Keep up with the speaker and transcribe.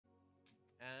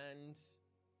And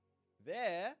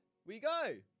there we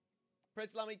go.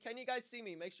 PREZLEY, can you guys see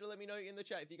me? Make sure to let me know in the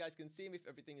chat if you guys can see me, if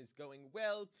everything is going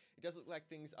well. It does look like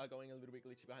things are going a little bit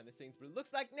glitchy behind the scenes, but it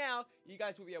looks like now you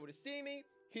guys will be able to see me,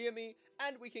 hear me,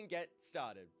 and we can get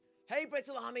started. Hey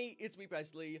PREZLEY, it's me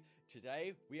PREZLEY.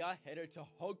 Today we are headed to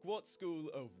Hogwarts School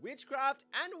of Witchcraft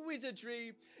and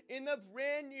Wizardry in the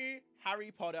brand new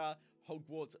Harry Potter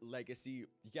Hogwarts Legacy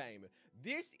game.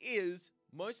 This is,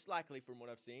 most likely from what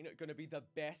I've seen, going to be the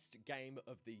best game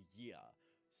of the year.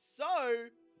 So,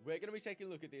 we're going to be taking a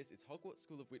look at this. It's Hogwarts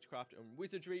School of Witchcraft and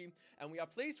Wizardry, and we are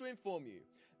pleased to inform you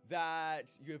that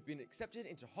you have been accepted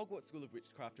into Hogwarts School of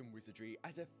Witchcraft and Wizardry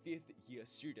as a 5th year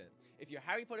student. If you're a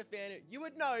Harry Potter fan, you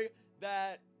would know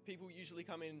that people usually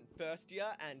come in first year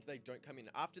and they don't come in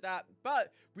after that,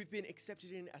 but we've been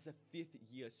accepted in as a 5th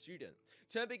year student.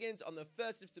 Term begins on the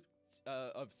 1st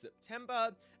of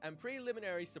September, and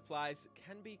preliminary supplies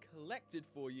can be collected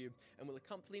for you and will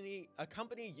accompany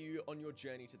you on your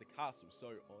journey to the castle, so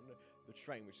on the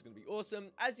train, which is going to be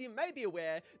awesome. As you may be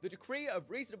aware, the decree of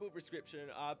reasonable prescription,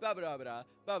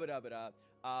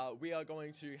 we are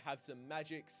going to have some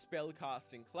magic spell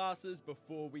casting classes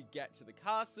before we get to the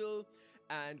castle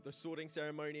and the sorting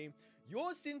ceremony.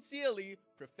 Yours sincerely,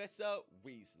 Professor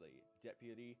Weasley,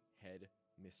 Deputy Head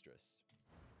Mistress.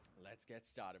 Let's get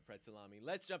started, PREZLEY.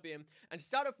 Let's jump in. And to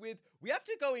start off with, we have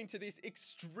to go into this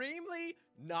extremely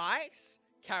nice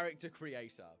character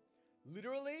creator.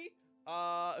 Literally, who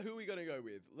are we gonna go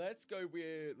with? Let's go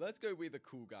with a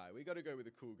cool guy. We gotta go with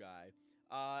a cool guy.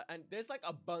 And there's like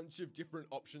a bunch of different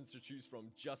options to choose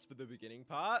from just for the beginning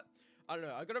part. I don't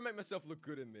know. I gotta make myself look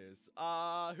good in this.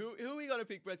 Who are we gonna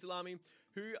pick, PREZLEY?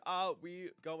 Who are we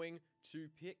going to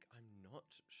pick? I'm not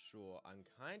sure. I'm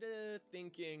kind of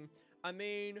thinking, I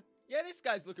mean, yeah, this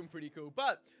guy's looking pretty cool,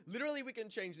 but literally we can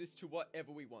change this to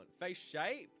whatever we want. Face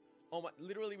shape. Oh my,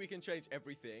 literally we can change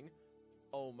everything.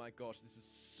 Oh my gosh, this is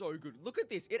so good. Look at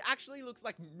this. It actually looks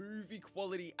like movie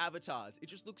quality avatars. It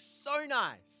just looks so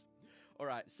nice. All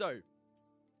right, so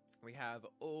we have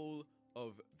all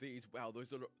of these. Wow,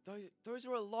 those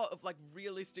are a lot of like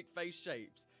realistic face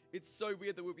shapes. It's so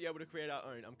weird that we'll be able to create our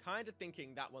own. I'm kind of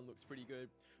thinking that one looks pretty good.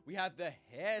 We have the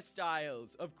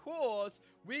hairstyles. Of course,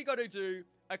 we got to do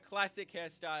a classic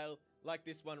hairstyle like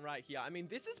this one right here. I mean,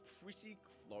 this is pretty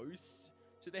close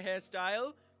to the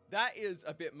hairstyle. That is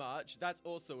a bit much. That's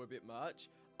also a bit much.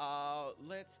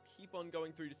 Let's keep on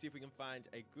going through to see if we can find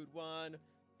a good one.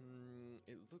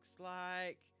 It looks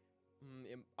like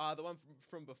the one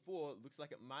from before looks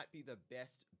like it might be the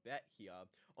best bet here.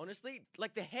 Honestly,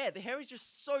 like the hair is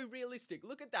just so realistic.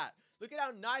 Look at that. Look at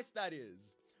how nice that is.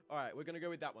 All right, we're going to go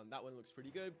with that one. That one looks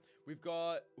pretty good. We've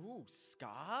got, ooh,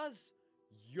 scars.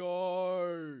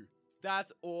 Yo,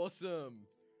 that's awesome.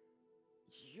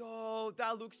 Yo,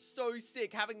 that looks so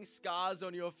sick, having scars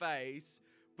on your face.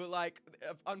 But like,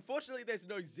 unfortunately, there's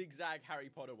no zigzag Harry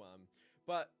Potter one.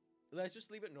 But let's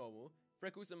just leave it normal.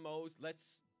 Freckles and moles,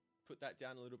 let's put that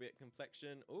down a little bit.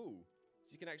 Complexion, ooh,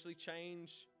 so you can actually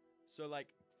change. So like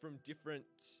from different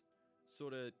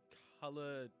sort of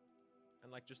color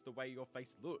and like just the way your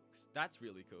face looks. That's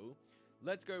really cool.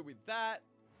 Let's go with that.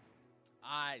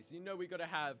 Eyes, you know we got to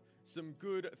have some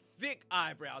good thick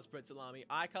eyebrows, PREZLEY.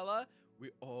 Eye color,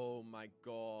 oh my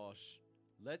gosh.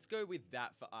 Let's go with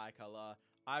that for eye color.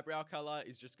 Eyebrow color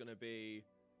is just going to be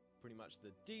pretty much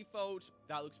the default.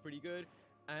 That looks pretty good.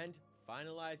 And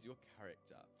finalize your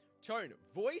character. Tone,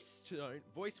 voice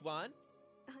 1.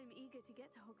 I'm eager to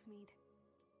get to Hogsmeade.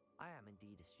 I am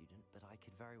indeed a student, but I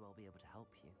could very well be able to help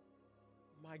you.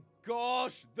 My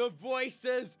gosh, the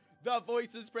voices,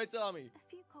 PREZLEY. A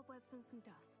few cobwebs and some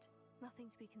dust.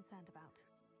 Nothing to be concerned about.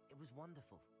 It was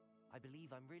wonderful. I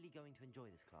believe I'm really going to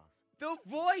enjoy this class. The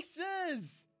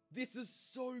voices! This is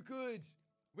so good.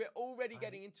 We're already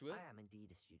getting into it. I am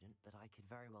indeed a student, but I could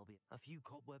very well be a few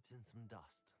cobwebs and some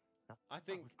dust. I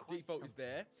think default is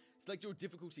there. Select your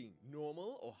difficulty,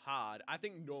 normal or hard. I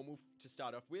think normal to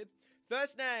start off with.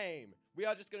 First name. We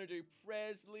are just going to do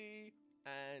PREZLEY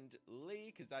and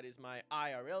Lee, because that is my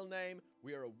IRL name.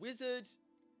 We are a wizard.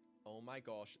 Oh my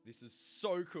gosh, this is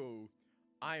so cool.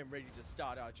 I am ready to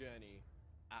start our journey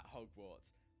at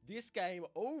Hogwarts. This game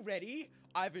already,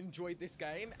 I've enjoyed this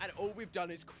game, and all we've done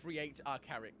is create our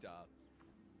character.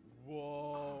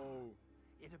 Whoa.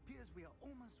 It appears we are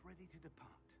almost ready to depart.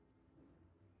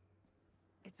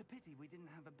 It's a pity we didn't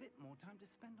have a bit more time to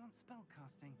spend on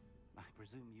spellcasting. I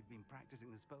presume you've been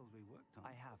practicing the spells we worked on.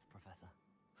 I have, Professor.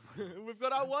 We've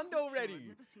got our wand already.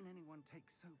 I've never seen anyone take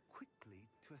so quickly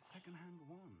to a second-hand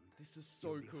wand. This is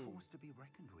so You'll be cool. a force to be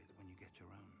reckoned with when you get your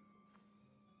own.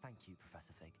 Thank you,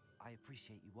 Professor Fig. I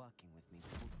appreciate you working with me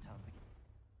before the term begins.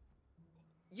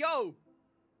 Yo!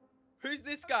 Who's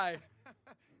this guy?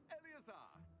 Eleazar!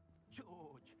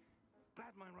 George,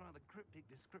 glad my rather cryptic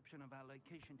description of our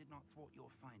location did not thwart your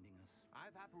finding us.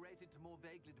 I've apparated to more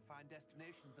vaguely defined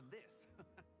destinations than this.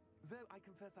 Though I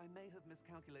confess I may have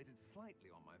miscalculated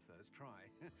slightly on my first try.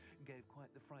 Gave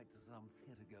quite the fright to some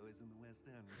theatergoers in the West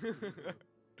End.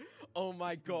 Oh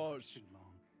my gosh. Too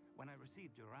long. When I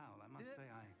received your owl, I must say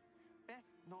I...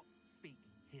 Best not speak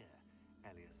here,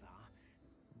 Eleazar.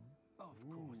 Of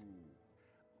course.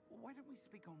 Why don't we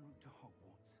speak en route to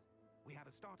Hogwarts? We have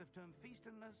a start of term feast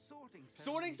and a sorting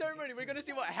ceremony. Sorting ceremony. We're gonna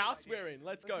see what house we're in.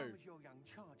 Let's go. As long as your young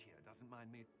charge here doesn't mind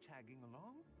me tagging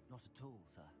along. Not at all,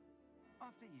 sir.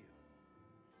 After you.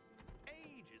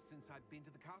 Ages since I've been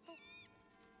to the castle.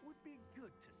 Would be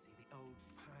good to see the old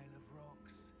pile of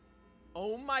rocks.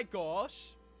 Oh my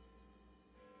gosh.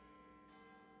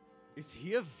 Is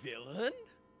he a villain?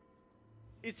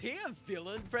 Is he a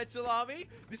villain, Pretzel Army?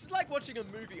 This is like watching a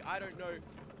movie. I don't know.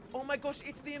 Oh my gosh,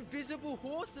 it's the invisible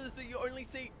horses that you only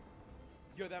see.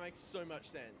 Yo, that makes so much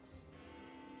sense.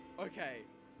 Okay.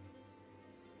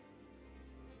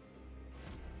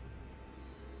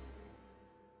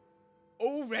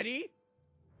 Already?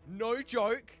 No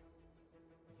joke.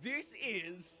 This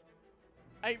is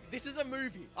a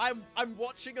movie. I'm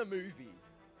watching a movie.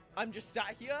 I'm just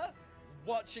sat here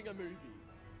watching a movie.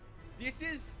 This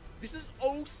is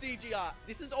all CGI.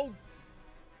 This is all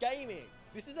gaming.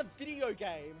 This is a video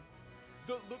game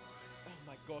that look, oh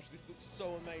my gosh, this looks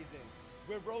so amazing.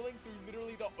 We're rolling through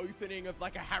literally the opening of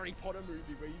like a Harry Potter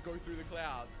movie where you go through the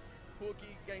clouds.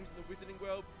 Porky Games in the Wizarding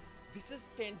World. This is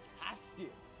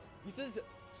fantastic. This is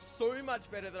so much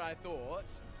better than I thought.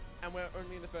 And we're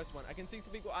only in the first one. I can see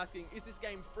some people asking, is this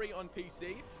game free on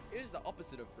PC? It is the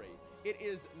opposite of free. It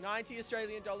is 90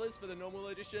 Australian dollars for the normal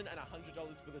edition and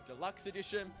 $100 for the deluxe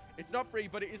edition. It's not free,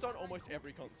 but it is on almost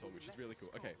every console, which is really cool.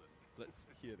 Okay, let's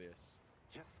hear this.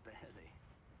 Just barely.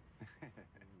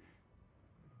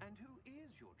 And who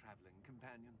is your traveling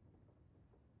companion?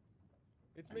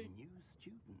 It's A me. new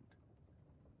student.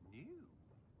 New?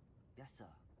 Yes, sir.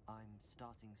 I'm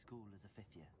starting school as a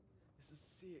 5th year. This is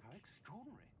sick. How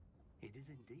extraordinary. It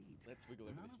is indeed. Let's wiggle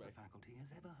over None this of way. the faculty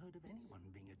has ever heard of anyone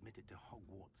being admitted to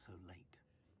Hogwarts so late.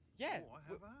 Yeah, Or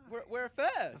have I? we're a Of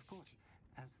first. course,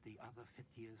 as the other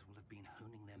 5th years will have been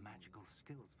honing their magical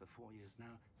skills for 4 years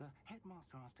now, the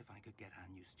headmaster asked if I could get our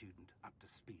new student up to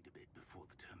speed a bit before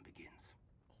the term begins.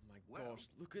 Oh my Well, gosh,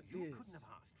 look at you this. couldn't have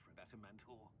asked for a better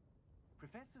mentor.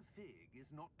 Professor Fig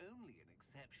is not only an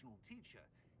exceptional teacher,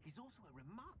 he's also a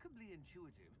remarkably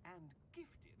intuitive and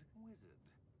gifted wizard.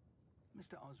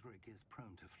 Mr. Osric is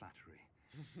prone to flattery.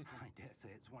 I dare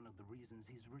say it's one of the reasons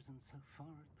he's risen so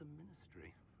far at the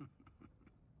ministry.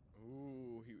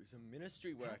 Ooh, he was a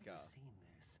ministry worker. Have you seen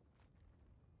this?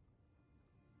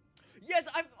 Yes,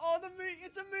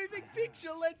 it's a moving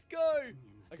picture. Let's go.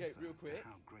 Opinions Okay, differ real as to quick.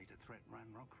 how great a threat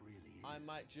Ranrock really is. I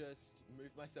might just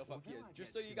move myself up Although here, I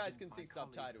just get so you guys can convinced see my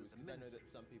colleagues subtitles, at the because I know that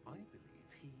ministry, some people I believe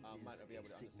he might not is be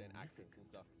able a to understand accents and significant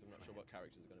stuff, because I'm not sure what threat.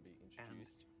 characters are going to be And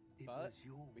introduced. it But was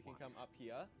your we can come wife, up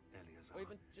here, Eleazar, or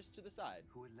even just to the side.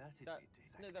 who alerted That- me to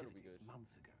his no, that'll be activities good.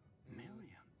 months ago.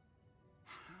 Miriam.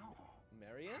 How?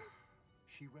 Marion?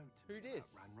 She wrote to Who me about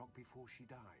dis? Ranrock before she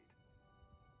died,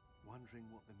 wondering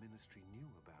what the ministry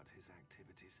knew about his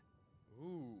activities.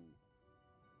 Ooh.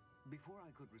 Before I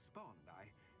could respond, I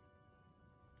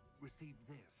received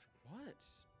this. What?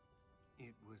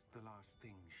 It was the last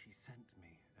thing she sent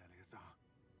me, Eleazar.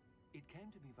 It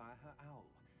came to me via her owl,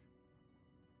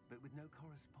 but with no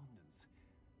correspondence.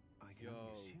 I can Yo.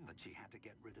 only assume That she had to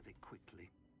get rid of it quickly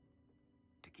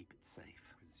to keep it safe.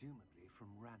 presumably from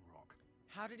Ranrock.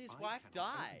 How did his I wife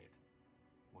cannot open die? it.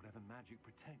 Whatever magic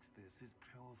protects this is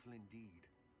powerful indeed.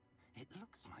 It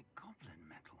looks like goblin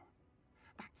metal.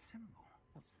 That symbol.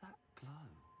 What's that glow?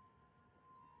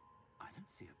 I don't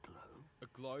see a glow. A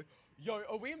glow? Yo,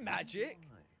 are we magic?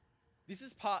 Why? This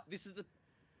is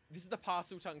the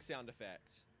parcel tongue sound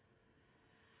effect.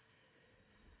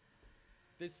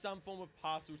 There's some form of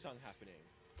parcel tongue happening.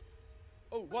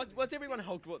 Oh, what's everyone at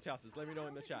Hogwarts houses? Let me know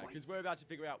in the chat, because we're about to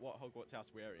figure out what Hogwarts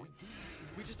house we're in.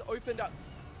 We just opened up.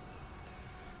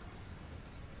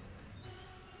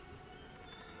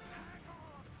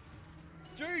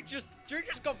 Dude just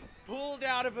got pulled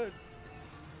out of a.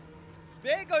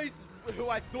 There goes who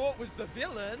I thought was the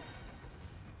villain.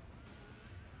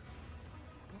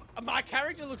 My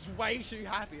character looks way too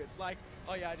happy. It's like,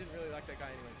 oh yeah, I didn't really like that guy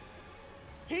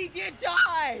anyway. He did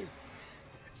die!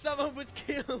 Someone was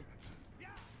killed.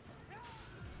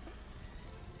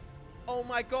 Oh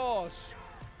my gosh.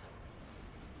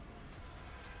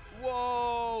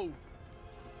 Whoa.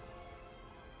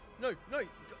 No. Oh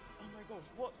my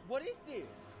gosh. What is this?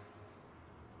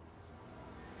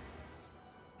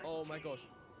 Oh my gosh.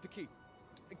 The key.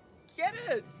 Get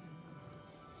it!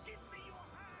 Give me your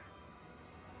hand!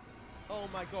 Oh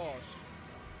my gosh.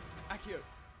 Akio.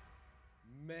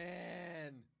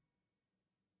 Man.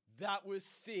 That was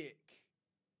sick.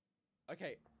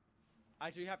 Okay. I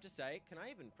do have to say, can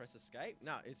I even press escape?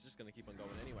 Nah, it's just gonna keep on going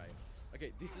anyway.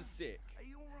 Okay, this is sick. Are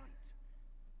you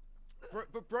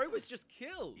alright? Bro was just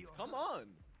killed. Come on.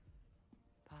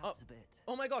 Perhaps a bit.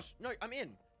 Oh my gosh. No, I'm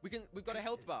in. We've got a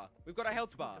health bar. We've got a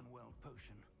health bar. World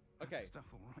potion. Okay. That stuff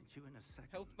will right you in a second.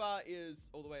 Health bar is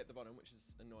all the way at the bottom, which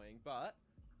is annoying, but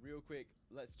real quick,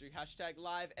 let's do hashtag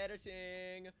live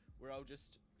editing, where I'll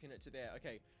just pin it to there.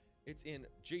 Okay, it's in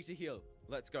G to heal.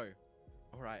 Let's go.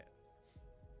 All right.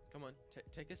 Come on,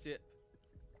 take a sip.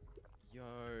 Yo.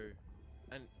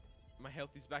 And my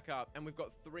health is back up, and we've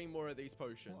got 3 more of these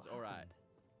potions. All right.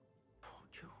 Poor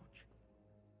George.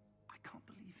 I can't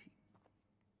believe he...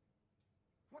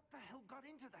 What the hell got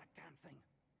into that damn thing?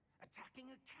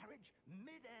 Attacking a carriage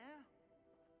mid-air?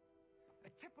 A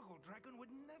typical dragon would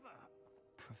never...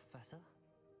 Professor?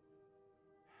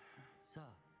 Sir,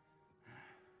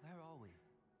 where are we?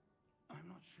 I'm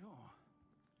not sure.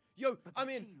 Yo, But I'm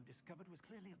the in. key you discovered was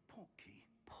clearly a portkey.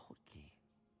 Portkey?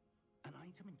 An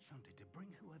item enchanted to bring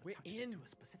whoever We're touches in. it to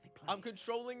a specific place. I'm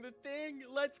controlling the thing.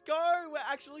 Let's go. We're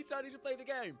actually starting to play the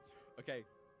game. Okay.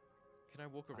 Can I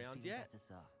walk around I'm feeling yet? better,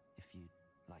 sir, if you'd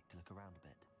like to look around a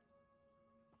bit.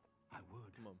 I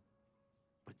would. Come on.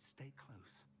 But stay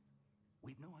close.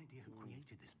 We've no idea who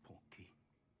created this portkey.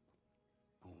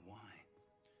 Or why.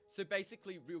 So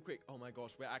basically, real quick, oh my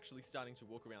gosh, we're actually starting to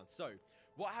walk around. So,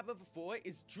 what happened before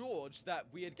is George, that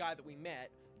weird guy that we met,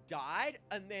 died,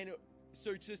 and then,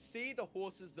 so to see the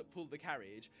horses that pull the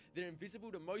carriage, they're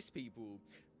invisible to most people,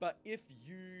 but if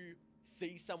you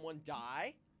see someone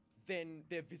die, then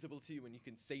they're visible to you and you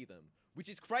can see them, which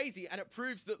is crazy, and it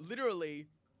proves that literally,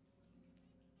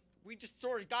 we just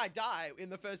saw a guy die in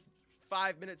the first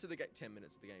 5 minutes of the game, 10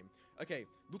 minutes of the game. Okay,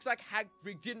 looks like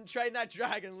Hagrid didn't train that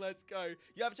dragon. Let's go.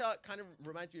 Your avatar kind of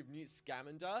reminds me of Newt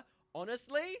Scamander.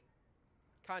 Honestly,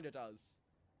 kind of does.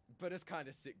 But it's kind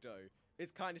of sick, though.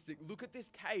 It's kind of sick. Look at this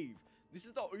cave. This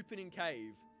is the opening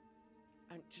cave.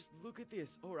 And just look at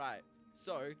this. All right.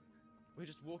 So, we're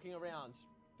just walking around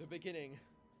the beginning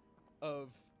of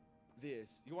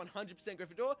this. You're 100%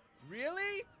 Gryffindor?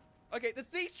 Really? Okay, the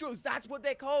Thestrals. That's what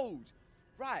they're called.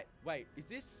 Right. Wait, is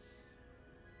this...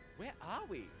 Where are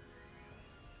we?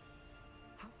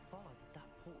 How far did that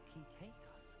portkey take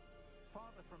us?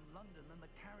 Farther from London than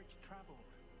the carriage travelled.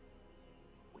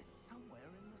 We're somewhere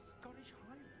in the Scottish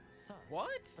Highlands. Sir,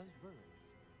 What? those ruins.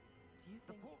 Do you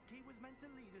The think... portkey was meant to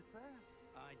lead us there?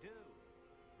 I do.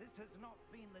 This has not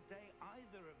been the day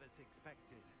either of us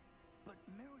expected. But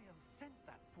Miriam sent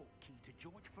that portkey to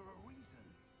George for a reason.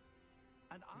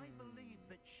 And I believe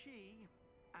that she,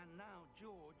 and now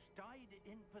George, died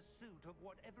in pursuit of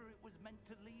whatever it was meant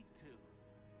to lead to.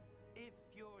 If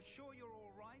you're sure you're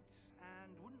all right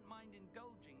and wouldn't mind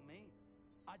indulging me,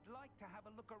 I'd like to have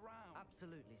a look around.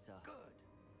 Absolutely, sir. Good.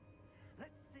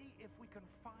 Let's see if we can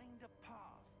find a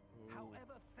path,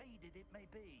 however faded it may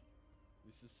be.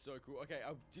 This is so cool. Okay,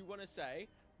 I do want to say,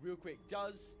 real quick,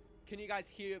 can you guys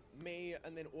hear me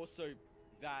and then also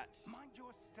that Mind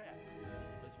your step.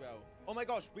 as well? Oh my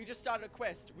gosh, we just started a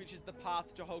quest, which is the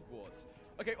path to Hogwarts.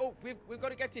 Okay, oh, we've got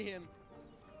to get to him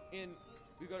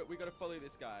we got to follow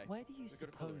this guy. Where do you We've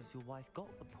gotta follow suppose him. your wife got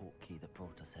the portkey that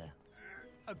brought us here?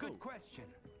 A good Cool. question.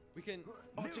 We can to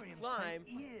Miriam spent climb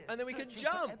years and then we can searching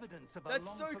for jump. evidence of a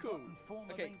That's so cool. long-forgotten form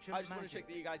of Okay, ancient I just want to check magic.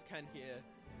 that you guys can hear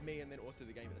me and then also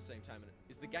the game at the same time.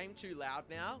 Is the game too loud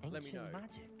now? Let me know. Ancient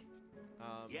magic.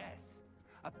 Yes.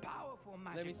 A powerful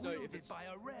magic Let me know if wielded it's by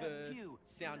a rare the few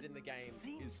sound in the game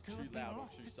seems is to too have been loud or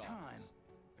lost too to soft. time.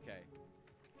 Okay.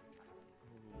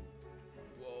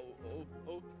 Whoa,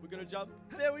 oh, we're gonna jump.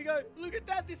 There we go. Look at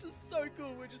that. This is so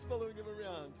cool. We're just following him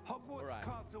around. Hogwarts Alright.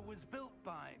 Castle was built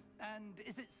by, and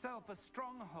is itself a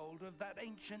stronghold of that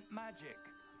ancient magic.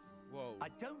 Whoa. I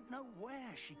don't know where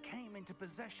she came into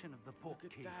possession of the Look at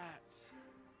portkey, that.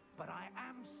 but I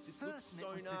am This certain looks it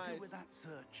so was to do with nice. that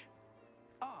search.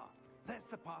 Ah, there's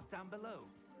the path down below.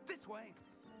 This way.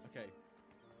 Okay.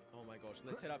 Oh my gosh.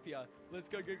 Let's head up here. Let's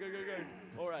go, go, go, go,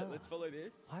 go. All right, Sir, let's follow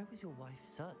this. Why was your wife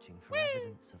searching for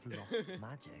evidence of lost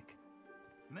magic?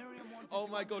 Miriam wanted Oh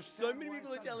to my gosh, so understand many why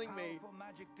people are such telling me- powerful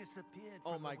magic disappeared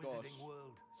Oh from my the gosh. wizarding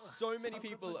world. So many Spoke of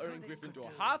people the are in good it could Gryffindor.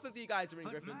 do. Half of you guys are in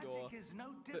But Gryffindor. magic is no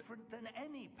different than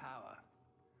any power.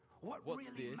 What What's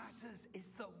really this? matters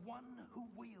is the one who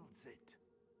wields it.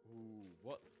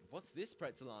 Ooh, what's this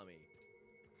pretzel army?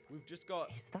 We've just got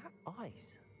Is that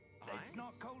ice? It's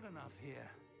not ice? cold enough here.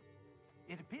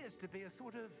 It appears to be a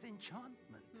sort of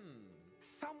enchantment.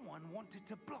 Someone wanted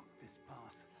to block this path.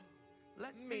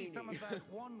 Let's see some of that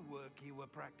one work you were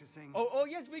practicing. Oh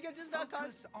yes, we get to start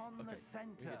Focus casting. on the We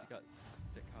center. get to start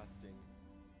casting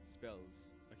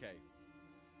spells. Okay.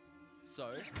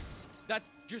 So, that's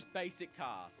just basic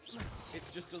cast.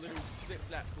 It's just a little flip,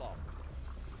 flap, flop.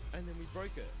 And then we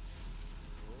broke it.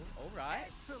 Oh, all right.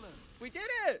 Excellent. We did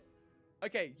it!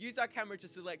 Okay, use our camera to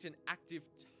select an active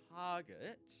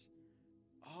target.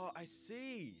 Oh, I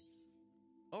see.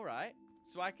 All right.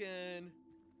 So I can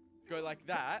go like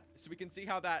that. So we can see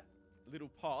how that little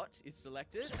pot is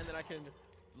selected. And then I can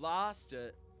blast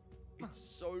it. It's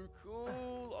so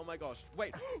cool. Oh my gosh.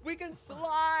 Wait, we can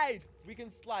slide. We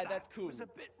can slide. That's cool. That was a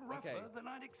bit rougher than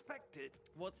I'd expected.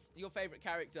 What's your favorite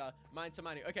character? Mine's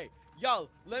Hermione. Okay,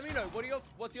 Yull, let me know.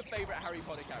 What's your favorite Harry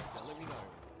Potter character? Let me know.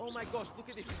 Oh my gosh, look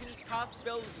at this. We can just cast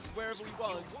spells wherever we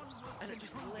want. And it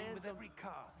just lands with on every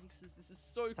cast. places. This is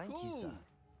so Thank cool. you, sir.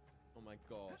 Oh my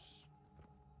gosh.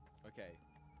 Okay.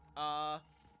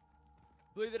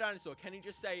 Blue the Dinosaur, can you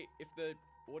just say if the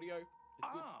audio is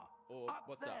good? Or up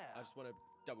what's there. up? I just want to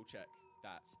double check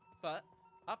that. But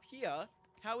up here,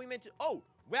 how are we meant to... Oh,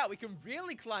 wow, we can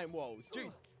really climb walls.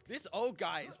 Dude, this old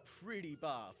guy is pretty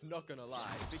buff, not gonna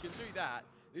lie. If we can do that,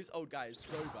 this old guy is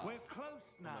so buff. We're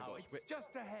close now. gosh, It's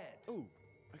just ahead. Oh,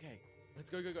 okay. Let's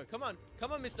go, go, go. Come on.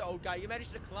 Come on, Mr. Old Guy. You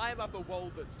managed to climb up a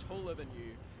wall that's taller than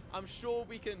you. I'm sure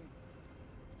we can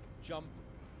jump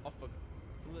off a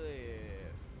cliff.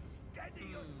 Steady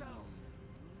yourself.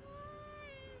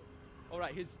 All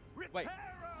right, his... Wait.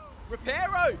 Reparo!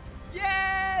 Reparo!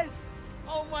 Yes!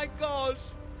 Oh my gosh.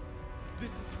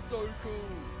 This is so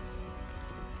cool.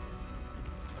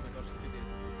 Oh my gosh, look at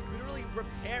this. Literally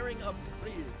repairing a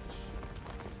bridge.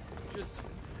 Just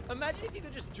imagine if you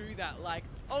could just do that, like,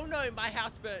 oh no, my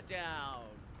house burnt down.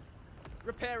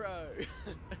 Reparo.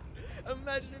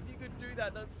 Imagine if you could do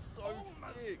that. That's so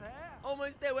sick. There.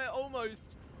 Almost there. We're almost.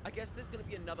 I guess there's going to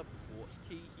be another port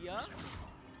key here.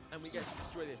 And we get to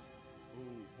destroy this.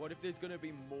 Ooh, what if there's going to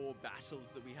be more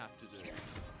battles that we have to do?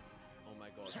 Oh my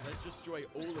god, let's destroy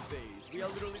all of these. We are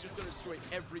literally just going to destroy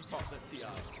every pot that's here.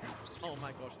 Oh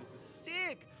my gosh, this is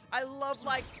sick. I love,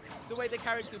 like, the way the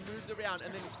character moves around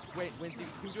and then... Wait,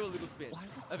 he'll do a little spin.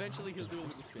 Eventually, he'll do a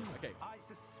little spin. Okay. I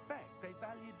suspect they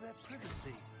valued their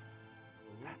privacy.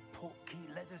 That port key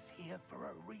led us here for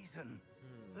a reason.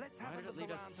 Let's have a look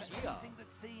around for anything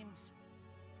that seems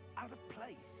out of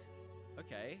place.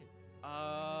 Okay.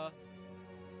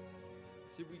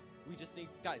 So we just need...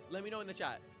 Guys, let me know in the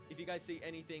chat if you guys see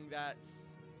anything that's,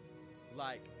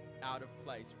 like, out of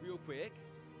place. Real quick.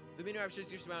 The mini-map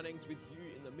shows your surroundings with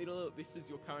you in the middle. This is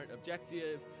your current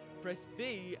objective. Press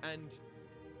V and...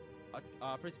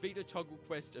 press V to toggle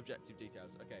quest objective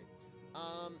details. Okay.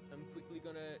 I'm quickly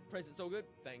gonna... Press it's all good.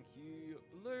 Thank you,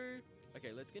 Blue.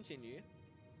 Okay, let's continue.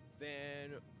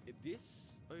 Then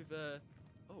this over...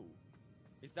 Oh.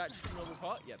 Is that just a normal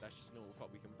pot? Yeah, that's just a normal pot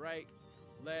we can break.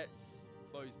 Let's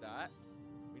close that.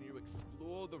 We need to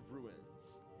explore the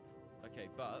ruins. Okay,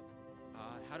 but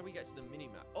how do we get to the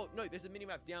mini-map? Oh, no, there's a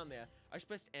mini-map down there. I just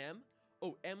pressed M.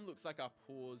 Oh, M looks like our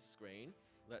pause screen.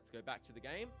 Let's go back to the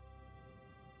game.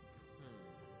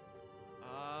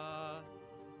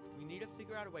 We need to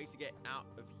figure out a way to get out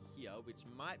of here, which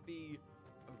might be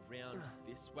around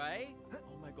this way.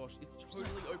 Oh my gosh, it's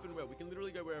totally open world. We can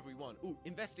literally go wherever we want. Ooh,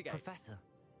 investigate. Professor,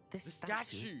 this The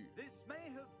statue. This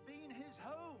may have been his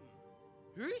home.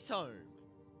 Whose home?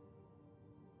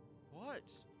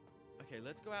 What? Okay,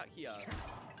 let's go out here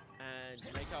and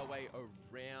make our way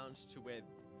around to where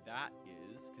that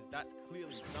is, because that's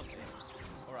clearly something.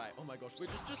 All right, oh my gosh, we're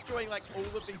just destroying like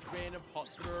all of these random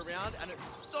pots that are around, and it's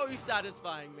so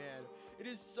satisfying, man. It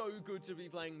is so good to be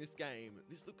playing this game.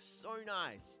 This looks so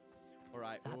nice. All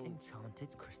right. That enchanted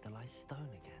crystallized stone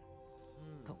again.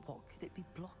 But what could it be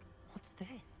blocking? What's this?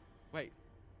 Wait,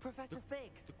 Professor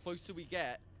Fig! the closer we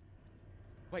get...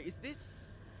 Wait, is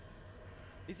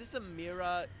this a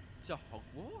mirror to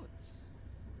Hogwarts?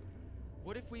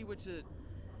 What if we were to...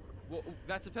 Well,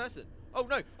 that's a person. Oh,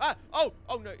 no. Oh,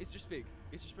 no, it's just Fig.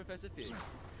 It's just Professor Fig.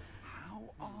 How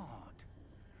odd.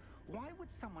 Why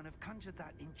would someone have conjured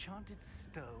that enchanted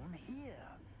stone here?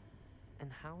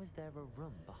 And how is there a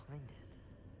room behind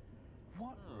it?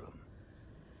 What room?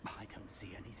 I don't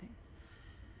see anything.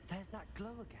 There's that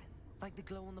glow again. Like the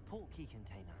glow on the portkey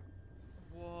container.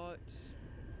 What?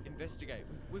 Investigate.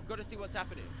 We've got to see what's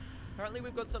happening. Apparently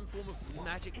we've got some form of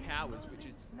magic powers, which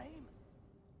is... name?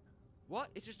 What?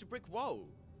 It's just a brick wall.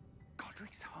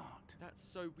 Godric's heart. That's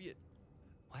so weird.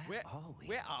 Where are we?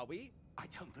 Where are we? I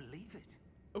don't believe it.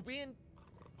 Are we in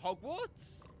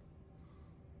Hogwarts?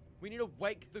 We need to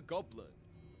wake the goblin.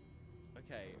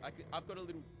 Okay, I've got a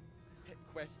little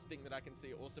quest thing that I can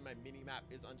see. Also, my mini map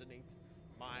is underneath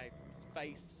my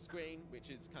face screen, which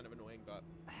is kind of annoying, but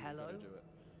I've Hello? gotta do it.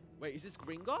 Wait, is this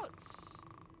Gringotts?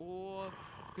 Or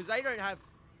because they don't have?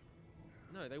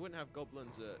 No, they wouldn't have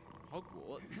goblins at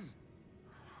Hogwarts.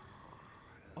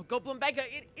 Oh, Goblin Banker!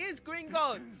 It is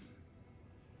Gringotts!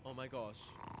 Oh my gosh.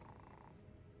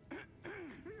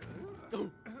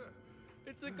 Oh,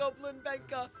 it's a Goblin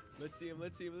Banker! Let's see him,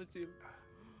 let's see him, let's see him.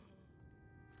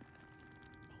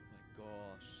 Oh my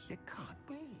gosh. It can't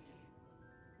be.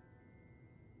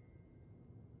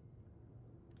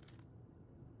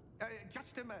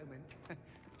 Just a moment.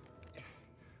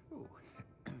 Ooh.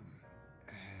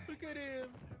 Look at him!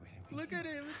 Look at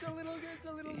him! It's a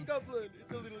little goblin!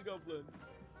 It's a little goblin!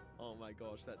 Oh my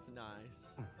gosh, that's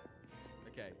nice.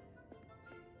 Okay.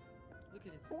 Look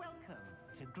at him. Welcome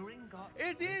to Gringotts.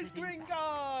 It is Visiting Bank.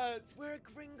 Gringotts! We're at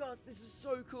Gringotts. This is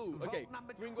so cool. Vault Okay,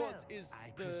 number Gringotts 12, is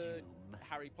I the presume.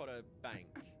 Harry Potter bank.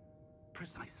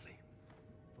 Precisely.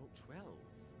 Vault 12.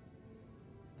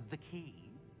 The key.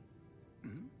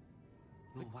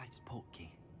 Your wife's portkey.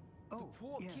 Oh,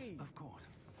 port yes, key. of course.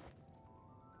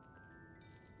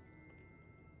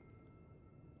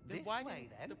 Then This why way,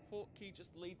 didn't then. the port key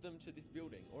just lead them to this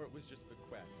building? Or it was just for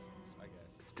quests, I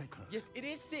guess. Stay close. Yes, it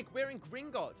is sick. We're in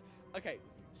Gringotts. Okay,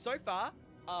 so far,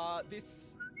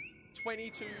 this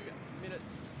 22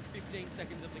 minutes, 15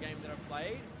 seconds of the game that I've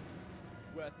played,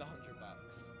 worth $100.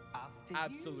 After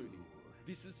Absolutely. you.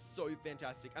 This is so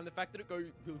fantastic. And the fact that it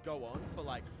will go on for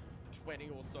like 20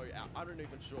 or so hours. I'm not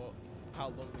even sure how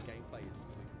long the gameplay is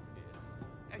for this.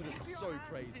 But Keep it's your so hands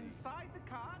crazy. inside the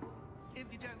cards if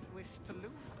you don't wish to lose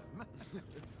them.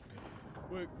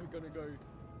 We're gonna go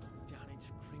down into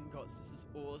Gringotts. This is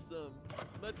awesome.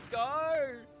 Let's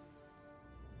go!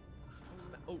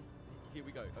 Oh, here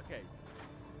we go. Okay.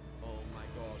 Oh my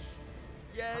gosh.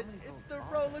 Yes, How many it's votes the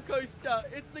are roller coaster.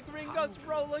 It's the Gringotts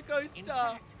roller In coaster.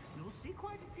 fact, you'll see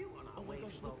quite a few on our Oh my way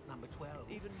gosh, to look. vault number 12.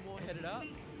 It's even more As headed we up.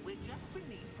 speak, we're just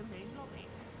beneath the main lobby.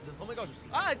 The Oh my vaults gosh. you see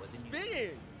Ah, are it's the new-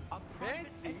 spinning. Are private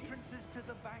Fancy. entrances to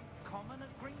the bank common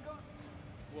at Gringotts?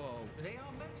 Whoa. They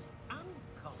are most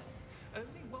uncommon.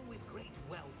 Only one with great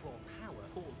wealth or power,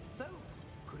 or both,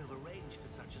 could have arranged for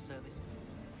such a service.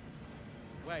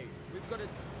 Wait, we've got a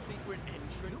secret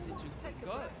entrance You want into to take a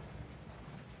Gringotts.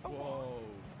 A Whoa.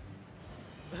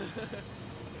 That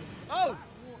Oh!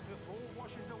 waterfall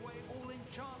washes away all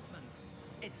enchantments.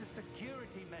 It's a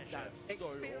security measure. That's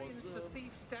so Experienced the awesome.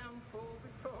 thief's downfall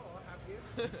before, have you?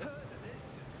 Heard of it?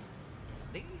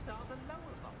 These are the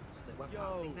lower vaults that we're Yo,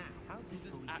 passing now. How this deep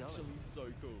is are we going? actually so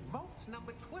cool. Vault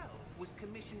number 12 was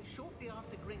commissioned shortly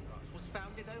after Gringotts was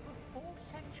founded over 4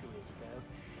 centuries ago.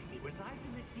 It resides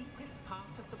in the deepest part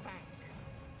of the bank.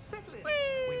 Settle in.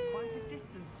 We've quite a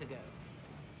distance to go.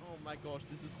 Oh my gosh,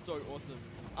 this is so awesome.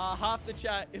 Half the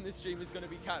chat in the stream is going to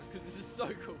be caps because this is so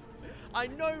cool. I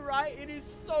know, right? It is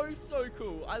so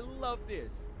cool. I love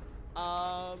this.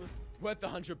 Worth the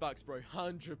 $100, bro.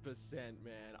 100%,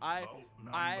 man. I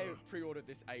pre-ordered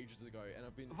this ages ago and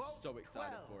I've been Vault so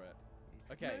excited 12. for it.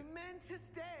 Okay. Momentous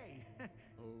day.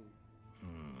 Oh.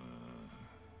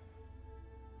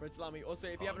 Fred Salami. Also,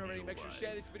 if you haven't already, make sure to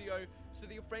share this video so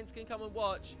that your friends can come and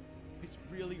watch this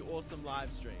really awesome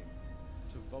live stream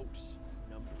to Vault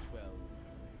number 12.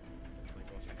 Oh my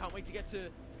gosh. I can't wait to get to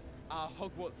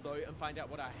Hogwarts, though, and find out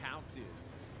what our house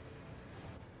is.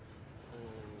 Oh.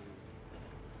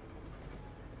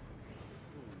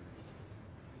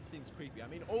 This seems creepy. I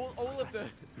mean, all of them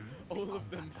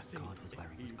that seem card was where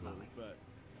it was evil, glowing. but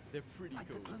they're pretty Like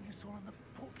cool. the glow you saw on the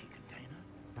portkey container.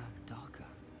 No, darker.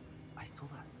 I saw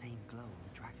that same glow on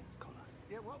the dragon's collar.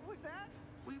 Yeah, what was that?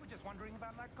 We were just wondering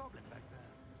about that goblin back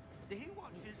there. He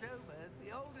watches over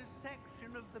the oldest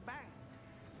section of the bank.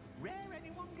 Rare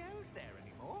anyone goes there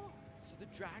anymore. So the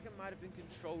dragon might have been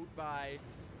controlled by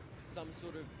some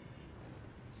sort of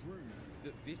room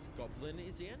that this goblin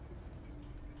is in?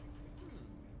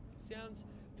 Sounds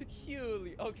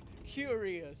peculiar. Oh,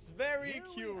 curious. Very Here we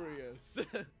are. curious.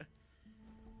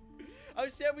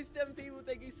 I've shared with 7 people.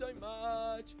 Thank you so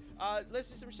much. Let's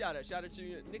do some shout out. Shout out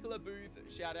to Nicola Booth.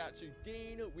 Shout out to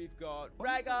Dean. We've got When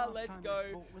was the Raga. last Let's time go.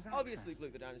 this vault was Obviously, accessed? Blue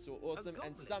the Dinosaur. A Awesome. And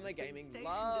goblin Summer has been Gaming stationed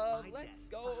Love. at my Let's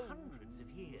desk go. for hundreds of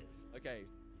years. Okay.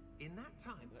 In that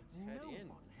time, Let's head no in.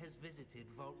 one has visited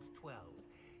Vault 12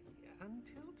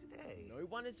 until today. No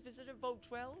one has visited Vault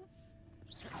 12?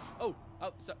 Oh,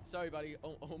 sorry, buddy.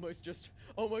 Almost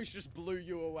just blew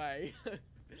you away.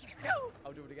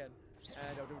 I'll do it again.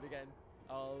 And I'll do it again.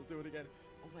 I'll do it again.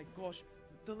 Oh my gosh.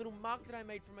 The little mark that I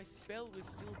made for my spell was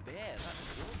still there. That's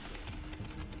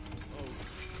awesome. Oh.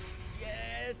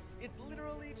 Yes! It's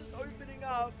literally just opening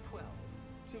up Vault 12.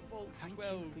 to Vault Thank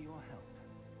 12. you for your help.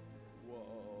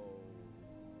 Whoa.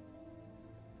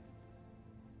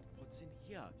 What's in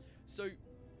here? So,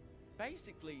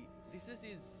 basically, this is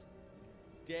his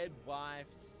dead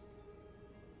wife's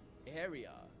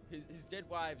area. His dead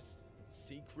wife's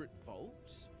secret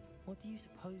vault? What do you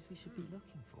suppose we should be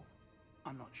looking for?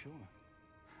 I'm not sure.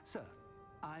 Sir,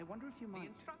 I wonder if you The might...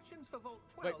 instructions for Vault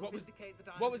 12 Wait, what was- indicate that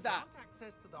I what was that? grant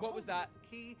access to the What was holder that? of the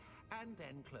key and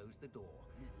then close the door.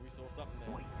 We saw something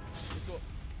there. Wait. We saw...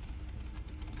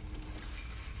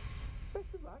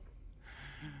 Best of luck.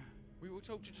 We were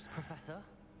told to just Professor?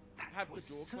 have the was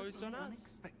door closed on certainly us.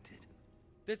 Unexpected.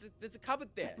 There's a cupboard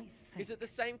there. Let me Is it the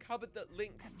same cupboard that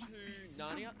links There must be to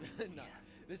Narnia? something No. here.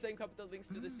 The same cupboard that links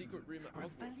to the secret room at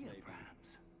Hogwarts, Revelio, maybe. perhaps?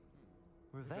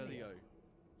 Revelio.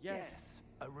 Yes.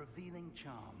 A revealing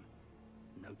charm.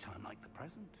 No time like the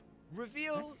present.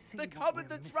 Reveal Let's see the what cupboard we're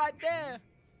that's missing, right shall we? there.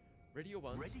 Ready your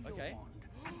wand. Ready your Okay. wand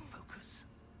and focus.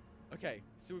 Okay,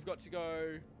 so we've got to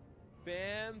go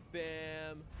bam,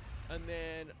 bam, and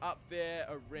then up there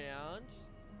around,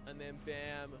 and then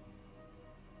bam,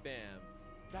 bam.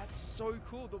 That's so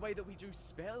cool, the way that we do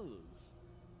spells.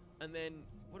 And then,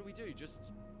 what do? Just,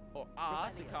 or R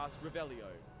to Revelio. cast Revelio.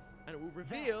 And it will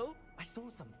reveal. I saw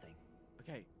something.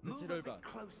 Okay, let's Move head a over. bit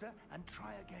closer and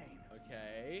try again.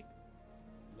 Okay,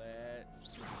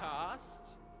 let's cast.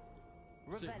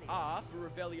 So Revelio. R for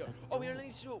Revelio. A Oh, we door. only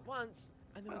need to do it once,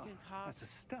 and then Well, we can that's a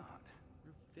cast start.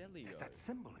 Revelio. There's that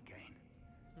symbol again.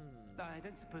 Hmm. I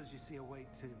don't suppose you see a way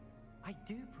to... I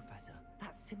do, Professor.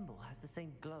 That symbol has the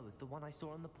same glow as the one I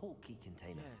saw on the port key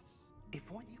container. Yes. If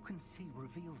what you can see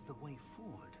reveals the way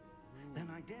forward, then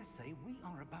I dare say we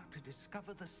are about to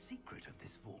discover the secret of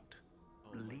this vault.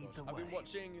 Oh my Lead gosh. the I've way. been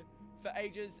watching for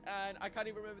ages, and I can't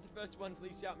even remember the first one.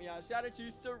 Please shout me out. Shout out to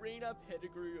Serena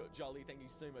Pettigrew Jolly. Thank you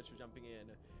so much for jumping in.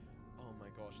 Oh my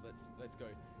gosh, let's go.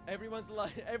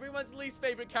 Everyone's least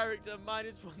favorite character,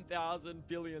 minus 1,000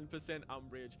 billion%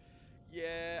 Umbridge.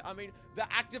 Yeah, I mean, the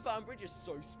actor for Umbridge is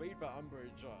so sweet, but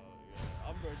Umbridge,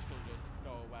 Umbridge can just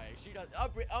go away. She does.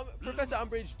 Professor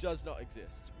Umbridge does not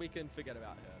exist. We can forget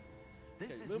about her.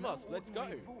 This Okay, is Lumos, no let's go.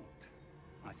 ordinary vault.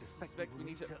 I suspect we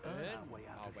need to earn our way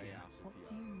out of here. What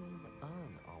do you mean,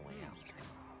 earn our way out?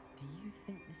 Do you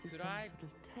think this is Could some I- sort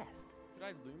of test? Could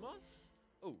I Lumos?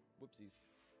 Oh, whoopsies.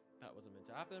 That wasn't meant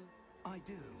to happen. I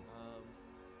do,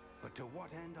 but to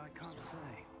what end I can't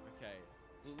say. Okay.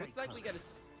 Well, Stay looks like we get a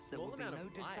close. There small will be amount no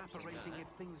of light from disapparating that. if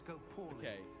things go poorly.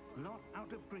 Okay. Not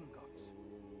out of Gringotts.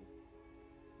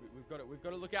 We've got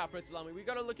to look out, PREZLEY. We've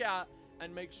got to look out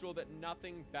and make sure that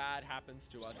nothing bad happens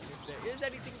to us. And if there is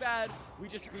anything bad, we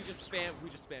just spam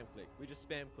click. We just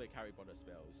spam click Harry Potter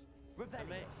spells. And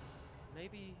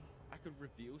maybe I could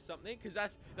reveal something, because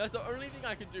that's the only thing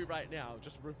I can do right now,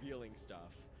 just revealing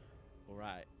stuff. All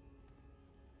right.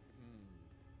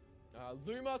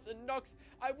 Lumos and Nox.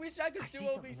 I wish I could I do see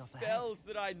all something these up ahead. spells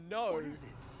that I know, What is it?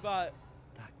 but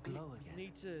That we glow again.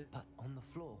 need to. But on the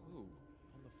floor. Ooh,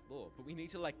 on the floor. But we need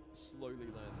to like slowly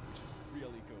learn them, which is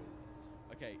really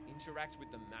cool. Okay, interact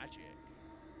with the magic.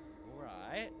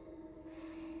 Alright.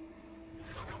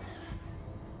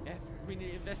 F, we need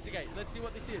to investigate. Let's see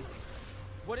what this is.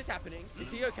 What is happening? Is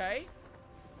he okay?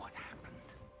 What happened?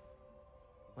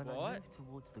 When What? I moved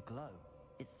towards the glow,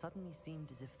 it suddenly seemed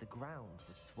as if the ground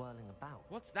was swirling about.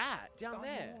 What's that? Down Are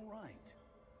there? you all right?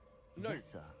 No.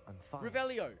 Yes, sir. I'm fine.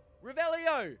 Revelio!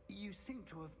 Revelio! You seem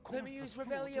to have Let caused me the use floor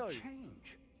Revelio. to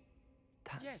change.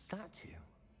 That Yes. statue.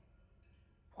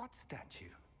 What statue?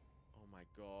 Oh my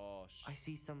gosh. I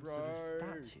see some sort of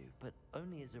Bro. statue, but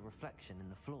only as a reflection in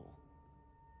the floor.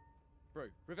 Bro,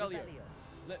 Revelio.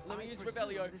 Let me I use presume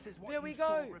Revelio. This is what There we you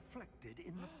saw go. reflected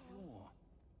in the floor.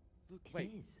 Look, It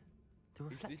wait. is. The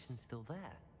reflection's still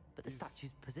there, but the is-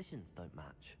 statue's positions don't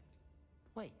match.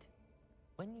 Wait.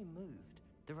 When you moved,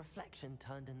 the reflection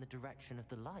turned in the direction of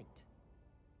the light.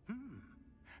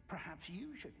 Perhaps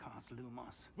you should cast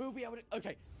Lumos. We'll be able to.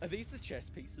 Okay, are these the chess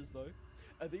pieces though?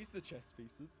 Are these the chess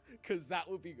pieces? Because that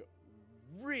would be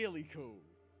really cool.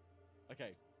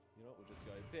 Okay, you know what? We'll just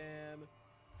go bam,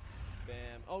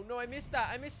 bam. Oh no, I missed that.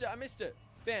 I missed it.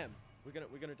 Bam. We're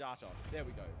gonna dart off. There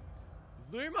we go.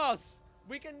 Lumos.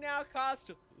 We can now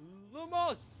cast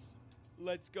Lumos.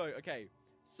 Let's go. Okay,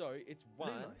 so it's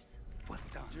one. Lumos. Well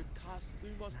done. Dude, cast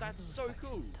Lumos. Now That's the so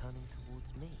cool. reflection's turning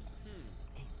towards me.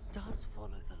 It does follow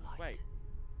the light. Wait.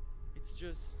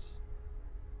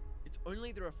 It's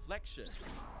only the reflection.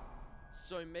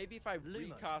 So maybe if I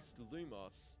Lumos. recast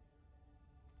Lumos.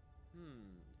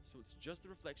 So it's just the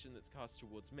reflection that's cast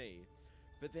towards me.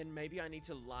 But then maybe I need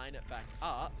to line it back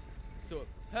up. So it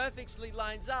perfectly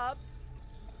lines up.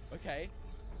 Okay.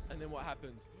 And then what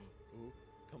happens? Oh,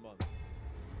 come on.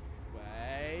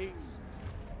 Wait.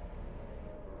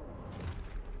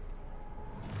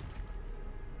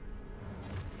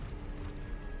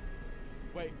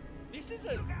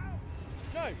 is it?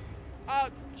 No.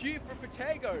 Q for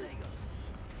Protego.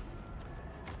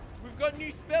 We've got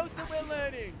new spells that we're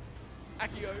learning.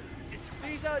 Accio.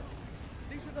 These are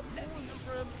the pawns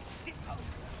from...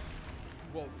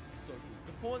 Whoa, this is so cool.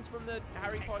 The pawns from the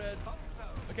Harry Potter...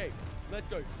 Okay, let's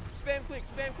go. Spam click,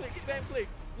 spam click, spam click.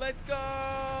 Let's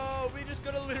go. We just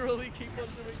gotta literally keep on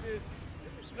doing this.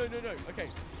 No. Okay,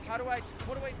 what do I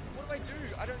do?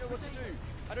 I don't know what to do.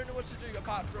 I don't know what to do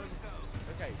apart from...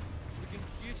 Okay, so we can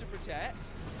Q to protect.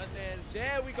 And then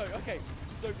there we go. Okay,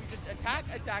 so we just attack.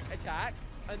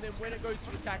 And then when it goes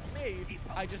to attack me,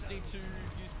 I just need to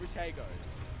use Protego.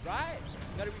 Right?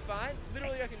 That'll be fine.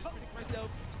 Literally, I can just predict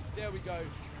myself. There we go.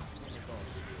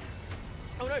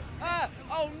 Oh no!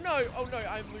 Oh no!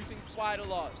 I'm losing quite a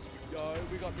lot. Yo,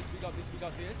 we got this.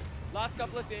 Last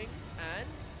couple of things, and...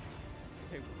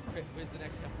 Okay, where's the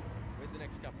next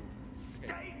couple? Okay.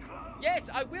 Stay close. Yes,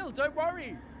 I will. Don't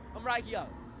worry. I'm right here.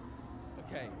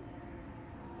 Okay.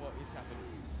 What is happening?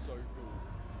 This is so cool.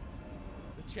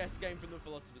 The chess game from the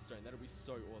Philosopher's Stone. That'll be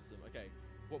so awesome. Okay.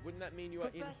 What, wouldn't that mean you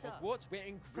are in Hogwarts? We're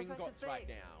in Gringotts right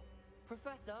now.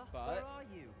 Professor, but where are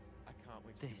you? I can't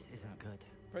wait to see This isn't good.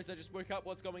 Prez, I just woke up.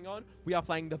 What's going on? We are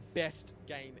playing the best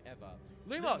game ever.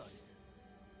 Lumos!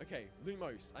 Okay,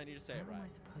 Lumos. I need to say it right. Where am I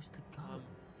supposed to go?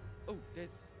 Oh,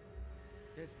 there's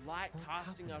light What's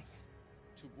casting happening? us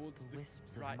towards The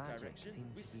wisps right of magic direction. seem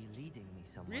to be leading me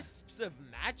somewhere. Wisps of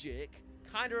magic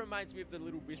kind of reminds me of the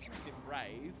little wisps in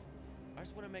Brave. I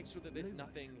just want to make sure that there's Lumos.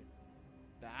 nothing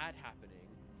bad happening.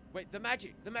 Wait, the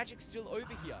magic's still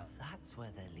over here. That's where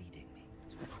they're leading me.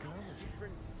 To a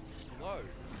different glow.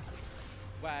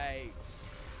 Wait.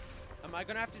 Am I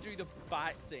gonna have to do the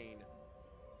fight scene,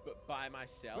 but by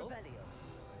myself? Revelio.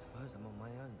 I suppose I'm on my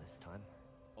own this time.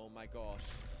 Oh my gosh.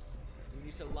 We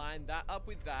need to line that up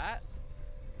with that.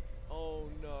 Oh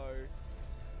no.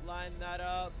 Line that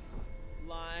up.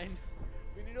 Line.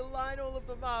 We need to line all of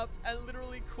them up and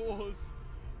literally cause,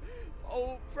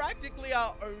 practically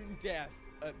our own death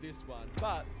at this one.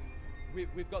 But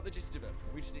we've got the gist of it.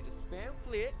 We just need to spam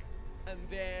click and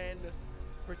then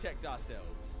protect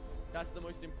ourselves. That's the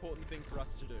most important thing for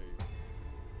us to do. Oh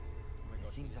my They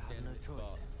gosh, seem we to have stand in no this choice.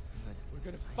 spot. But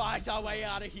We're gonna I fight know our way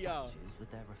out of these here. statues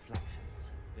with their reflections.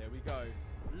 There we go.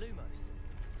 Lumos.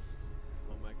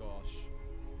 Oh my gosh.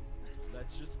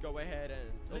 Let's just go ahead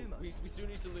and... we still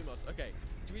need to Lumos. Okay.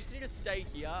 Do we just need to stay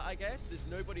here, I guess? There's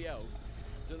nobody else.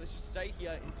 So let's just stay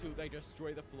here until they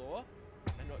destroy the floor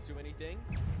and not do anything.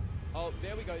 Oh,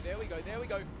 there we go.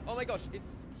 Oh my gosh.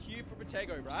 It's Q for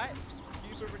Protego, right?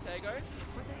 Q for Protego.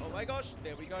 Oh my gosh.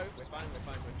 There we go. We're fine.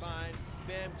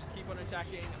 Bam. Just keep on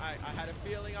attacking. I had a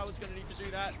feeling I was going to need to do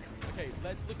that. Okay.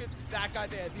 Let's look at that guy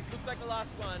there. This looks like the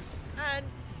last one. And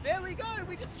there we go.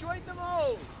 We destroyed them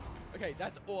all. Okay,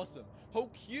 that's awesome.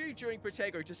 Hold Q during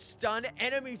Protego to stun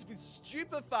enemies with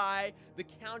Stupefy, the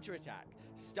counterattack.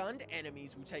 Stunned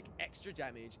enemies will take extra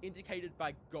damage indicated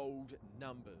by gold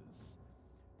numbers.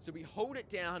 So we hold it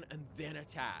down and then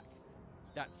attack.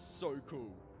 That's so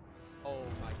cool. Oh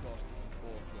my gosh, this is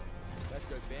awesome. Let's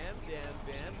go bam,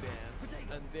 bam.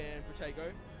 And then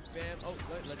Protego. Bam. Oh,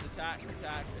 no, let's attack.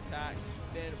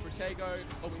 Then Protego.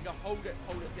 Oh, we need to hold it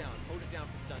down. Hold it down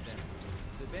for stun damage.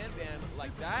 So bam,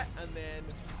 like that. And then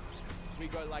we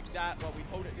go like that while we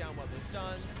hold it down while they're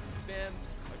stunned. Bam.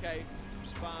 Okay,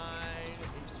 this is fine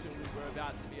until we're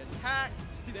about to be attacked.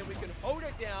 Then we can hold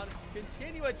it down,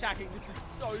 continue attacking. This is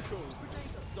so cool.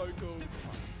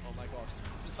 Oh my gosh,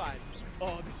 this is fine.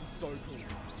 Oh, this is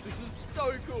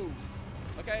so cool.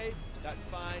 Okay, that's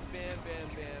fine. Bam.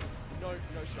 No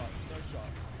shot.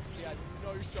 He had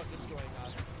no shot destroying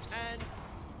us. And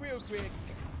real quick,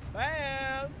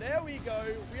 bam! There we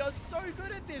go. We are so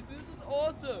good at this. This is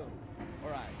awesome.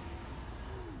 All right.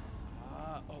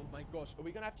 Oh my gosh. Are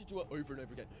we going to have to do it over and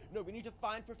over again? No, we need to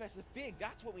find Professor Fig.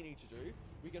 That's what we need to do.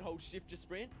 We can hold shift to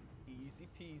sprint. Easy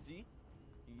peasy.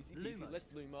 Lumos.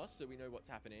 Let's Lumos so we know what's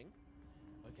happening.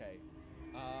 Okay.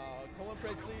 Come on,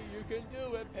 Presley. You can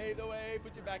do it. Pave the way.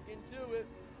 Put your back into it.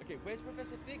 Okay, where's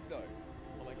Professor Fig, though?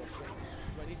 Oh my gosh.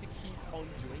 Do I need to keep on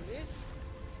doing this?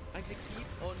 I need to keep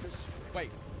on this.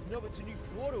 Wait. No, it's a new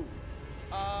portal.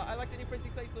 I like the new Presley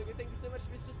Place logo. Thank you so much,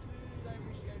 Mr. Smooth. I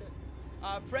appreciate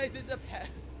it. Prez is a pet.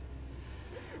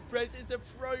 Prez is a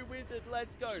pro wizard.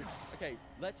 Let's go. Okay,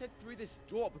 let's head through this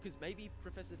door because maybe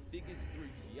Professor Fig is through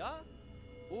here.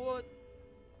 Or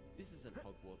this isn't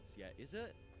Hogwarts yet, is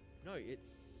it? No,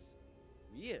 it's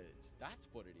weird. That's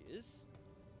what it is.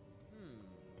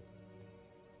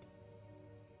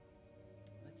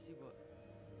 Let's see what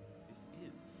this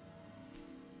is.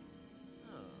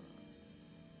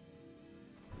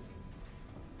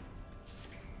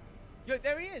 Yo,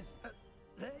 there he is!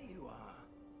 There you are.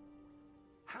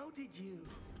 did you?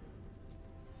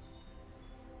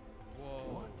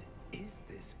 Whoa. What is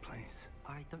this place?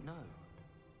 I don't know.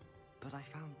 But I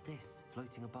found this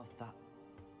floating above that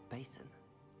basin.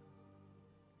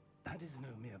 That is no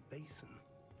mere basin.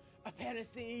 A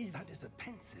pensieve. That is a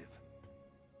pensive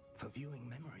for viewing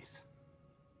memories.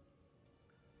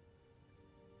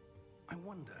 I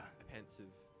wonder. A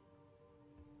pensive.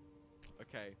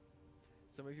 Okay.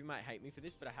 Some of you might hate me for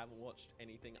this, but I haven't watched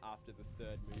anything after the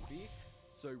 3rd movie.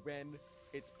 So when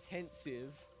it's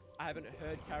pensive, I haven't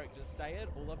heard characters say it.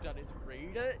 All I've done is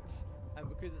read it. And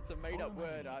because it's a made-up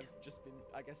word, I've just been,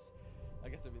 I guess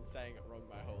I've been saying it wrong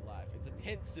my whole life. It's a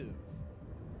pensive.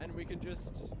 And we can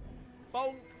just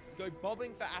bonk, go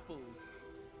bobbing for apples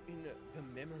in the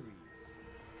memories.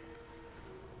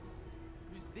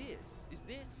 Who's this? Is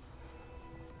this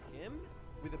him?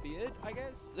 With a beard, I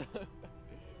guess?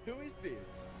 Who is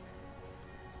this?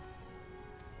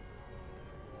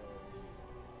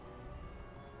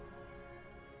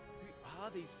 Who are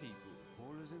these people?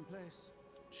 All is in place.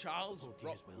 Charles Porky is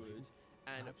well Rockwood hidden.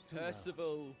 and Perhaps too well.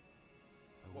 Percival.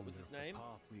 I What was wonder his if the name?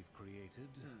 path we've created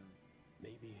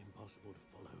may be impossible to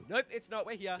follow. Nope, it's not.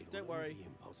 We're here. It Don't will worry. only be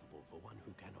impossible for one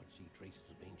who cannot see traces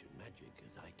of ancient magic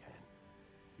as I can.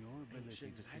 Your ability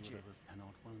Ancient to see magic. what others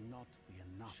cannot will not be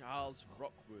enough. Charles Percival.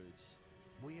 Rockwood.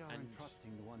 We are and-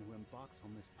 entrusting the one who embarks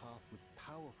on this path with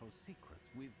powerful secrets,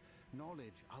 with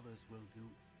knowledge others will do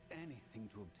anything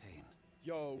to obtain.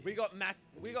 Yo, we Yes, got and if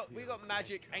we are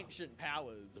magic correct, ancient The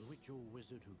powers. witch or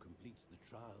wizard who completes the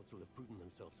trials will have proven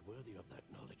themselves worthy of that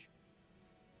knowledge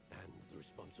and the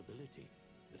responsibility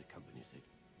that accompanies it.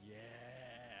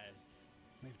 Yes.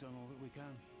 We've done all that we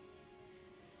can.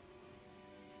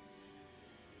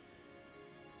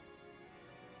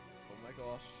 Oh my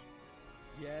gosh.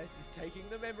 Yes, he's taking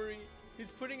the memory.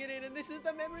 He's putting it in, and this is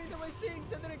the memory that we're seeing,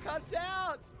 so that it cuts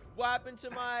out. What happened to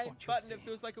my what you button? It see.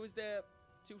 feels like it was there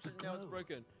tilted, and now it's glow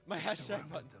broken. My that hashtag surrounded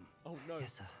button. them. Oh no.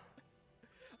 Yes, sir.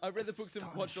 I've read the books and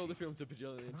watched all the films a Can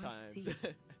bajillion I times. see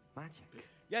magic?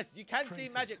 Yes, you can see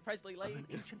Traces magic, Presley of Lane. an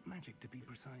ancient magic, to be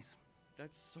precise.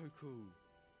 That's so cool.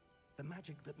 The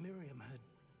magic that Miriam had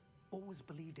always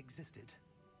believed existed,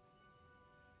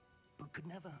 but could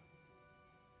never.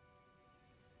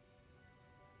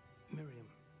 Miriam,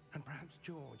 and perhaps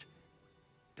George,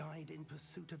 died in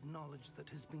pursuit of knowledge that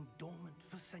has been dormant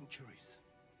for centuries.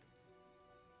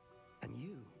 And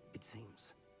you, it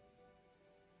seems,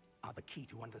 are the key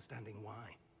to understanding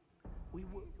why. We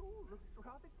were... It all looks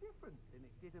rather different than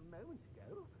it did a moment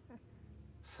ago.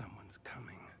 Someone's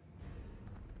coming.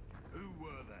 Who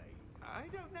were they? I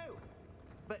don't know.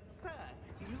 But, sir,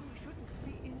 you shouldn't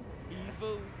be in...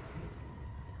 Evil.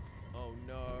 Oh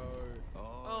no.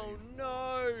 Oh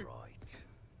no. Right.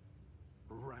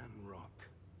 Ranrock.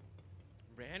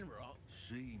 Ranrock.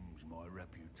 Seems my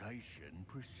reputation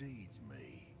precedes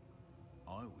me.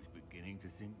 I was beginning to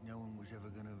think no one was ever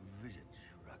going to visit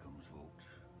Rackham's vault.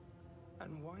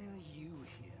 And why are you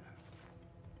here?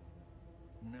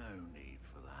 No need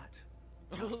for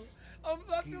that. I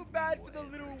feel Give bad me for the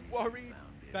whatever little it is you worried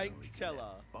found here, bank we can teller.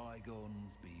 let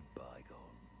bygones be bygones.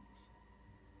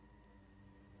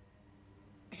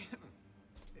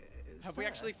 Have we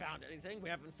actually found anything? We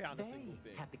haven't found a single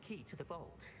They thing. have the key to the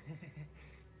vault.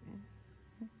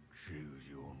 Choose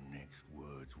your next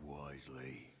words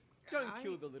wisely. Don't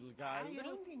kill the little guy. I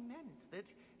Little... only meant that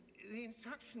the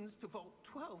instructions to Vault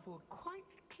 12 were quite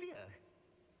clear.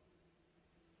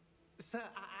 Sir,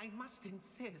 I must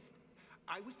insist.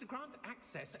 I was to grant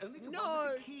access only to No. one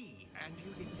with the key, and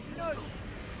you didn't. No.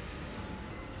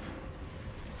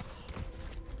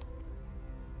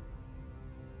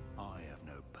 I have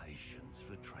no patience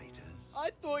for traitors. I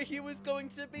thought he was going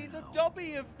to be the No.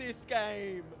 Dobby of this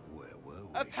game. Where were we?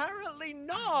 Apparently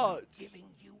not. Giving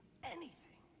you anything.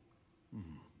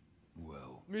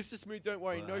 Well, Mr. Smooth, don't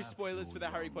worry. No perhaps spoilers your for the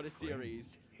Harry young Potter friend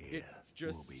series. here It's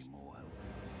just... will be more helpful.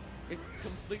 It's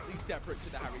completely separate to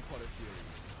the Harry Potter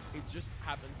series. It just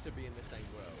happens to be in the same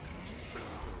world.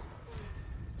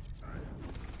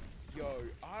 Yo,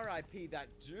 R.I.P. that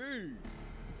dude.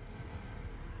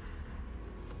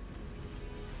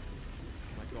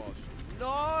 Oh my gosh.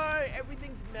 No!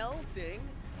 Everything's melting.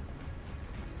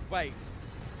 Wait.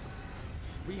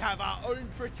 We have our own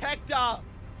protector.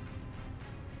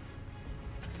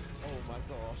 Oh my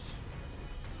gosh.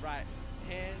 Right.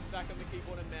 Hands back on the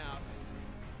keyboard and mouse.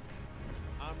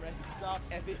 Armrests up.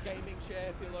 Epic gaming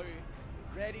chair pillow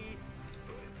ready.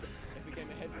 Epic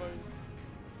gamer headphones.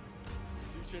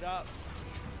 Sutured up.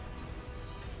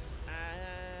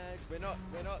 And we're not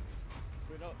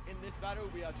in this battle.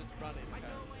 We are just running.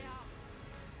 Apparently.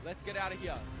 Let's get out of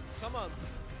here. Come on.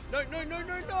 No, no, no,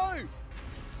 no, no!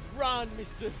 Run,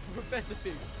 Mr. Professor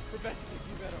Fig. Professor Fig,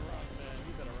 you better run, man.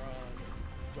 You better run.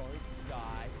 Don't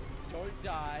die. Don't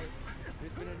die.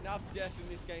 There's been enough death in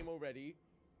this game already.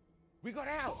 We got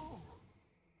out.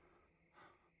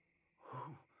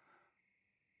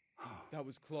 That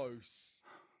was close.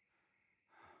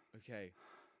 Okay.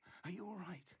 Are you all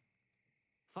right?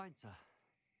 Fine, sir.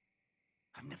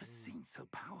 I've never seen so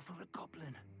powerful a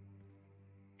goblin.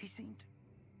 He seemed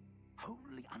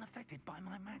wholly unaffected by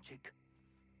my magic.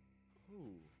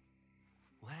 Ooh.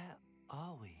 Where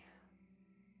are we?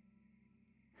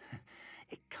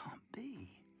 It can't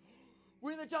be.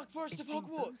 We're in the Dark Forest It of seems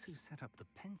Hogwarts. those who set up the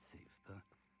pensive, the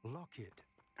locket,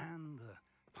 and the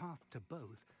path to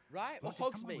both, Right? Or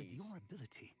wanted someone with Hogsmeade. your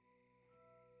ability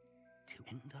to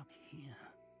end up here.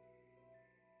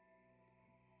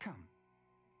 Come.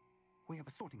 We have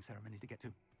a sorting ceremony to get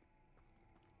to.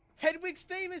 Hedwig's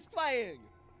theme is playing.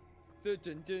 The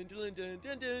dun dun dun dun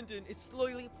dun dun dun. It's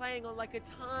slowly playing on like a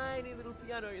tiny little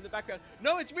piano in the background.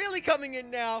 No, it's really coming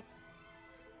in now.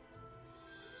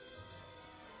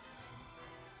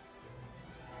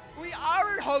 We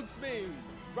are in Hogsmeade,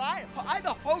 right?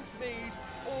 Either Hogsmeade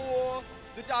or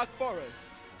the Dark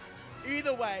Forest.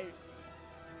 Either way,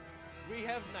 we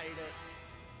have made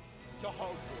it to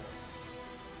Hogwarts.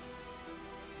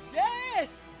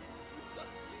 Yes! This is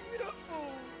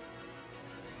beautiful.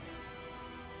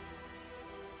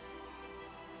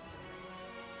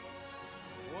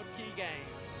 What key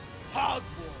games?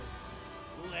 Hogwarts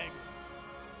Legacy.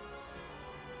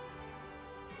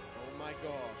 Oh my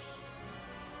gosh.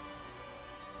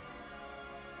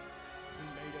 We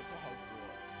made it to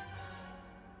Hogwarts.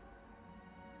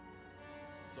 This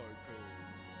is so cool.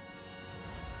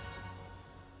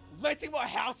 Let's see what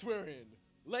house we're in.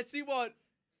 Let's see what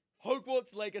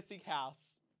Hogwarts Legacy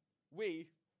house we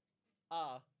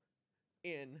are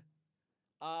in.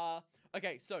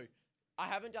 Okay, so I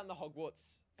haven't done the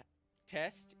Hogwarts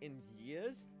test in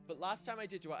years, but last time I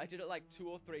did do it, I did it like 2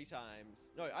 or 3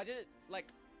 times. No, I did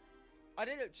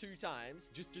it 2 times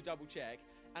just to double check,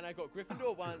 and I got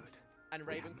Gryffindor once and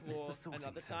We haven't missed Ravenclaw the sorting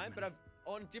another time, but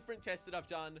ceremony. on different tests that I've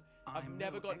done, I've I'm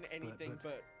never no gotten expert, anything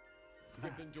but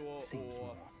that Gryffindor seems or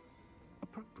more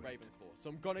appropriate. Ravenclaw. So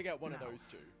I'm gonna get one of Now, those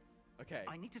 2. Okay.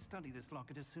 I need to study this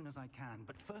locket as soon as I can,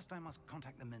 but first I must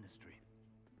contact the Ministry.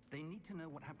 They need to know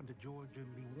what happened to George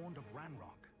and be warned of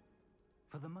Ranrock.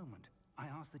 For the moment, I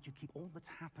ask that you keep all that's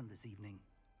happened this evening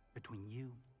between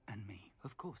you and me.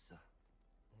 Of course, sir.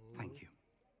 Thank you.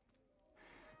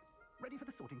 Ready for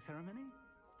the sorting ceremony?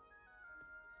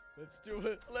 Let's do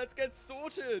it. Let's get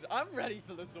sorted. I'm ready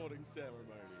for the sorting ceremony.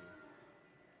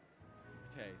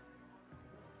 Okay.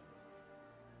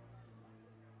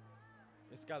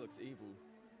 This guy looks evil.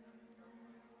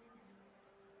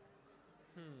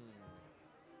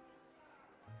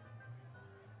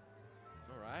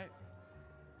 Alright.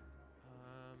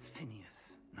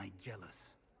 Phineas,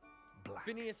 Nigellus, Black.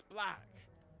 Phineas Black.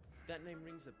 That name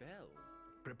rings a bell.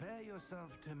 Prepare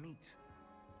yourself to meet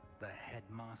the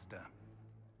headmaster.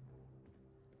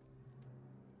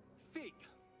 Fig,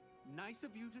 nice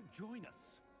of you to join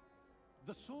us.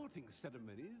 The sorting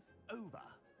ceremony's over.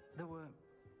 There were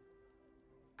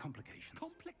complications.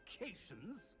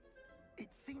 Complications?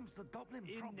 It seems the goblin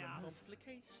problem Enough. has...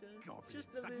 Complications. Goblins. Just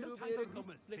a I've little no time bit for of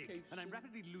commas, Fig, complication. and I'm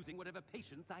rapidly losing whatever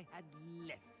patience I had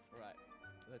left. Right.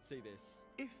 Let's see this.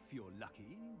 If you're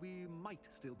lucky, we might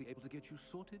still be able to get you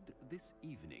sorted this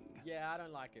evening. Yeah, I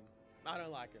don't like him. I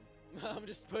don't like him. I'm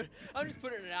just putting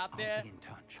it out I'll there. be in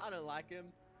touch. I don't like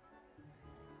him.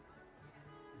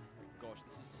 Gosh,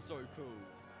 this is so cool.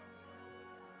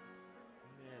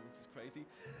 Man, this is crazy.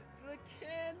 The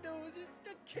candles! It's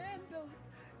the candles!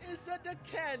 It's the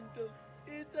candles!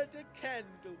 It's the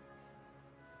candles!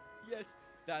 Yes,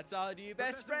 that's our new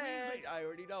best Professor friend! Weasley. I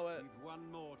already know it. We've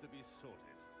one more to be sorted.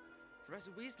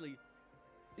 Professor Weasley.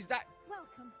 Is that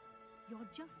Welcome. You're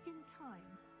just in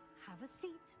time. Have a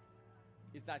seat.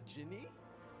 Ginny?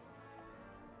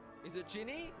 Is it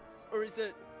Ginny? Or is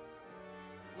it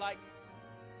like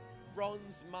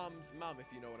Ron's mum's mum, if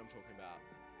you know what I'm talking about?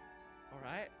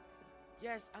 Alright.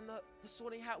 Yes, and the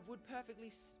sorting hat would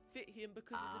perfectly fit him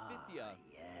because he's a 5th year.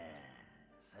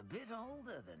 Yes, a bit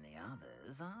older than the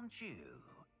others, aren't you?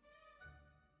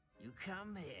 You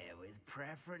come here with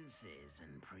preferences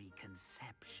and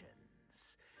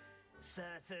preconceptions,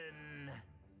 certain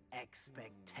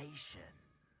expectations.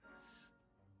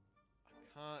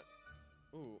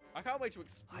 I can't wait to I'm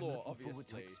explore, looking obviously. forward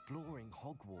to exploring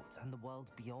Hogwarts and the world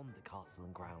beyond the castle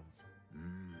and grounds.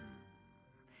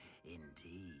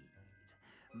 Indeed.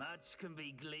 Much can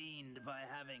be gleaned by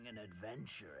having an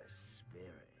adventurous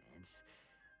spirit.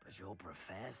 but your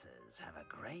professors have a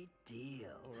great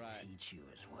deal to teach you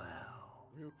as well.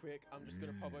 Real quick, I'm just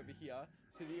gonna pop over here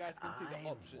so that you guys can see the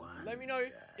options. Let me know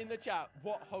in the chat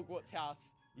what Hogwarts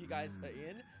house you guys are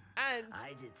in, and I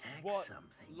detect what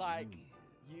something answers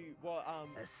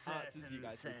you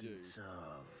guys will do.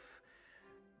 Of,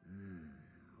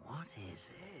 what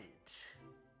is it?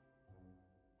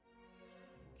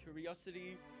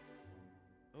 Curiosity.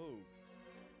 Oh.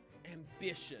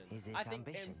 Ambition. Is it I think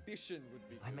ambition? Ambition would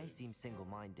be good. I may seem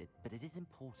single-minded, but it is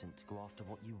important to go after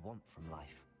what you want from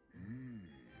life.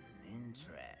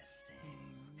 Interesting.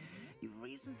 You've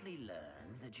recently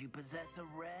learned that you possess a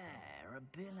rare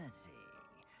ability.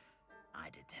 I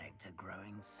detect a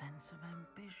growing sense of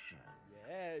ambition.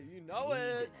 Yeah, you know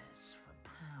it. Eagerness for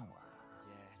power.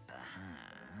 Yes.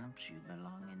 Perhaps you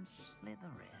belong in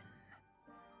Slytherin.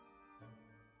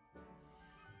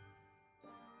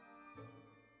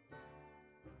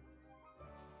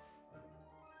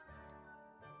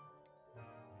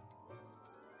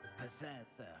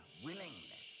 Possess a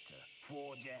willingness to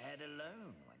forge ahead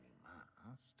alone when you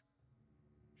must.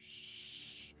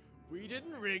 Shh. We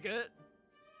didn't rig it.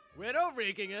 We're not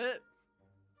rigging it.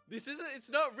 This isn't.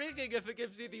 It's not rigging if it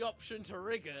gives you the option to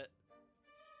rig it.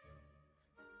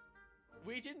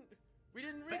 We didn't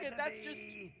rig it. That's just.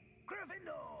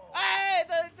 Gryffindor. Hey,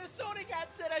 the Sorting Hat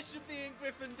said I should be in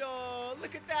Gryffindor.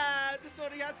 Look at that. The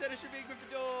Sorting Hat said I should be in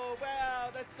Gryffindor. Wow,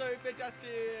 that's so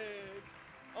fantastic.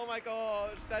 Oh my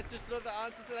gosh, that's just not the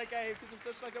answers that I gave because I'm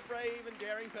such like a brave and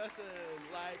daring person.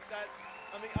 Like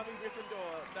I'm in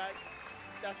Gryffindor.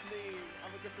 That's me.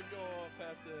 I'm a Gryffindor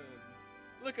person.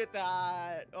 Look at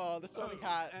that. Oh, the Sorting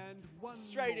Hat. And one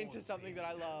straight more into something thing. that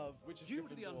I love, which is Due Gryffindor.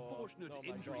 to the unfortunate Oh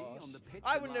my injury gosh. on the pitch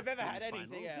I in wouldn't have last ever had spring's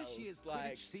anything final, else. this year's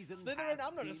Like Quidditch season Slytherin, has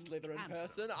I'm not a been Slytherin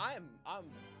cancelled. person. I'm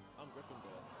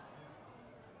Gryffindor.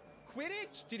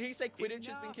 Quidditch? Did he say Quidditch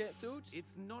has been cancelled?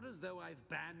 It's not as though I've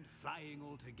banned flying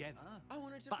altogether. I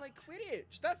wanted to but play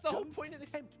Quidditch. That's the whole don't point of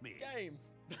this tempt me. game.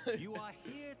 You are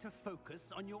here to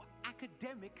focus on your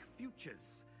academic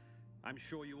futures. I'm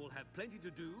sure you will have plenty to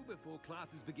do before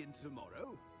classes begin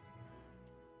tomorrow.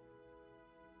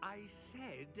 I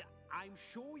said, I'm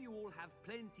sure you all have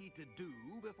plenty to do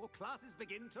before classes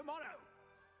begin tomorrow.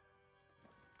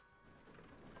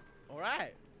 All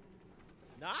right.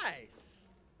 Nice.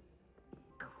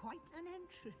 Quite an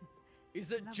entrance.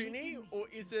 Is it Lovely Ginny to meet or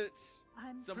is it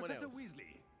I'm someone Professor else?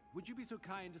 Weasley, would you be so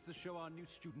kind as to show our new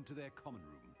student to their common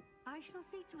room? I shall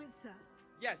see to it, sir.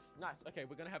 Yes, nice. Okay,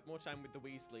 we're going to have more time with the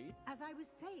Weasley. As I was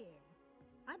saying,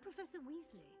 I'm Professor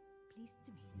Weasley. Pleased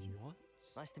to meet you. What?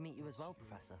 Nice to meet you as well,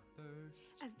 Professor.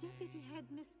 As Deputy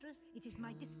Headmistress, it is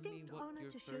my distinct honor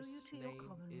to show you to your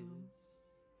common room.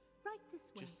 Right this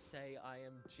way. Just say I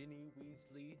am Ginny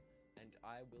Weasley and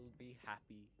I will be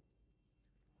happy.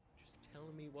 Just tell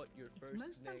me what your It's first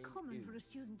most name uncommon is. for a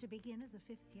student to begin as a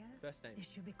 5th year. First name. This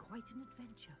should be quite an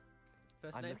adventure.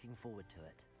 First I'm name? looking forward to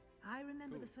it. I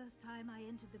remember Cool. the first time I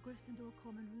entered the Gryffindor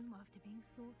common room after being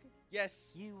sorted.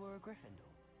 Yes. You were a Gryffindor.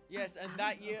 Yes, I and am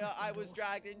that a year I was Gryffindor.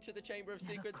 dragged into the Chamber of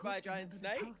Never Secrets could by a giant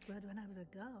remember snake. The password when I was a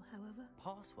girl, however.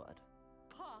 Password.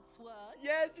 Password?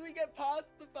 Yes, we get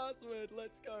past the password.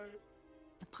 Let's go.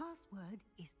 The password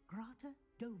is Grata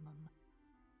Domum.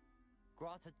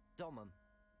 Grata Domum.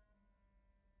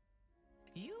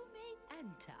 You may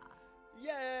enter.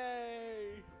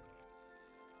 Yay!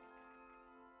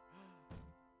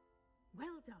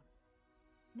 Well done.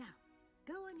 Now,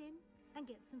 go on in and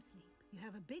get some sleep. You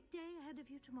have a big day ahead of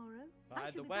you tomorrow. By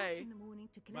I the shall be way, back in the morning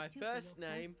to My collect you for first your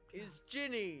name first is class.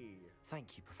 Ginny.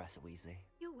 Thank you, Professor Weasley.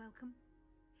 You're welcome.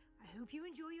 I hope you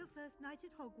enjoy your first night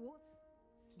at Hogwarts.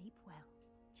 Sleep well.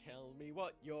 Tell me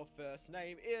what your first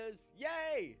name is.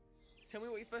 Yay! Tell me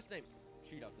what your first name.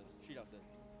 She doesn't. She doesn't.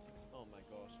 Oh my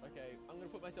gosh. Okay, I'm gonna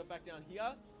put myself back down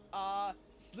here.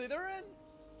 Slytherin?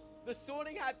 The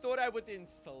Sorting Hat thought I was in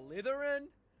Slytherin.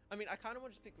 I mean, I kind of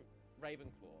want to just pick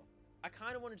Ravenclaw. I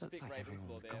kind of wanted to Looks pick like Ravenclaw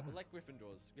everyone's there, gone. but like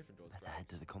Gryffindor's Let's great. head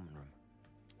to the common room.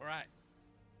 All right.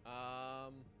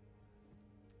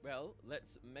 Well,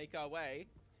 let's make our way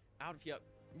out of here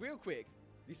real quick.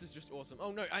 This is just awesome.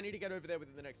 Oh no, I need to get over there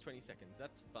within the next 20 seconds.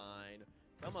 That's fine.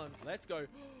 Come on, let's go.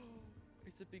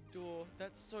 It's a big door.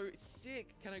 That's so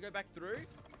sick. Can I go back through?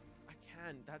 I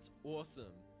can. That's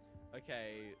awesome.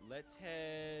 Okay, let's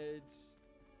head...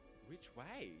 Which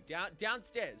way?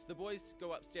 Downstairs. The boys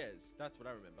go upstairs. That's what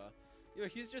I remember. You know,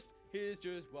 he's just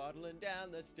waddling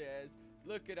down the stairs.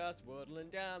 Look at us waddling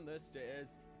down the stairs.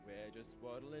 We're just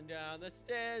waddling down the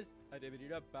stairs. There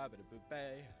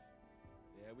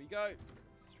we go.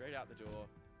 Straight out the door.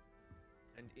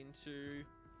 And into...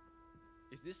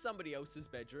 Is this somebody else's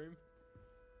bedroom?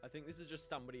 I think this is just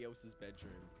somebody else's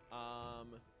bedroom.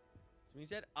 So we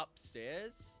said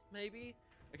upstairs, maybe?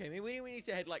 Okay, maybe we need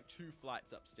to head like 2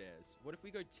 flights upstairs. What if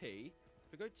we go T?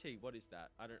 If we go T, what is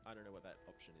that? I don't know what that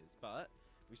option is, but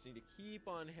we just need to keep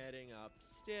on heading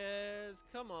upstairs.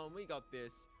 Come on, we got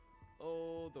this.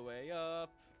 All the way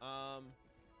up.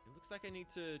 It looks like I need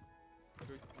to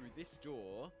go through this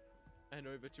door and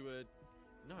over to a...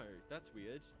 No, that's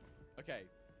weird. Okay,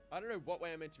 I don't know what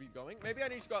way I'm meant to be going. Maybe I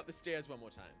need to go up the stairs one more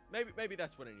time. Maybe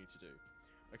that's what I need to do.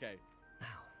 Okay. Now,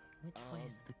 which way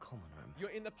is the common room? You're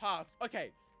in the past.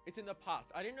 Okay, it's in the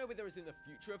past. I didn't know whether it was in the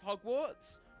future of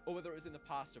Hogwarts or whether it was in the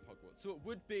past of Hogwarts. So it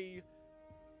would be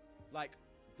like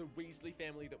the Weasley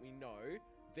family that we know.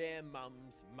 Their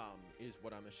mum's mum is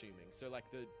what I'm assuming. So like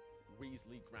the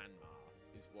Weasley grandma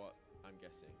is what I'm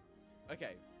guessing.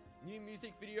 Okay, new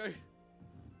music video.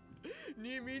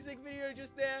 New music video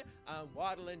just there. I'm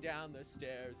waddling down the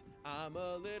stairs. I'm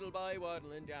a little boy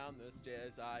waddling down the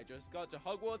stairs. I just got to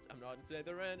Hogwarts. I'm not in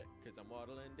Slytherin because I'm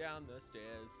waddling down the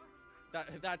stairs.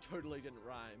 That totally didn't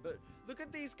rhyme. But look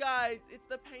at these guys. It's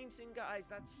the painting guys.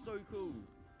 That's so cool.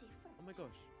 Different. Oh my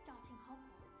gosh. Starting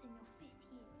Hogwarts in your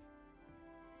 5th year.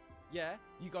 Yeah,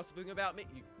 you gossiping about me?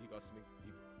 You gossiping?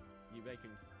 You making?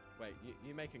 Wait,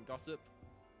 you making gossip?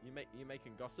 You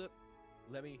making gossip?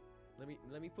 Let me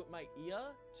put my ear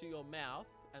to your mouth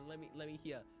and let me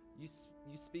hear. You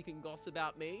speaking gossip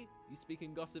about me? You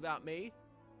speaking gossip about me?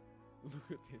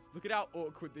 Look at this. Look at how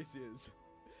awkward this is.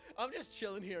 I'm just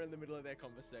chilling here in the middle of their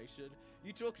conversation.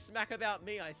 You talk smack about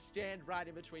me, I stand right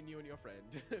in between you and your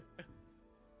friend.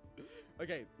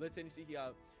 Okay, let's enter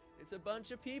here. It's a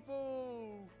bunch of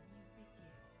people.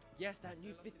 Yes, that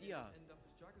new 5th year.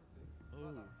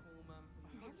 Oh.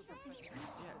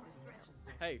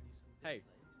 Hey.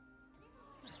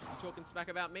 You talking smack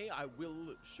about me? I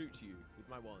will shoot you with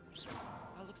my wand.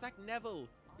 Oh, looks like Neville.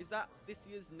 Is that this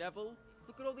year's Neville?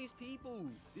 Look at all these people.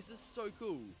 This is so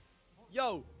cool.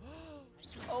 Yo.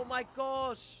 Oh my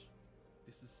gosh.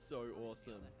 This is so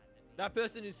awesome. That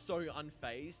person is so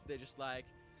unfazed. They're just like,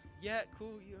 yeah,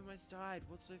 cool. You almost died.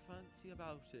 What's so fancy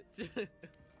about it?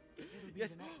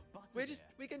 Yes.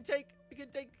 We can take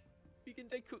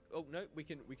oh no, we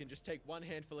can just take 1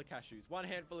 handful of cashews. 1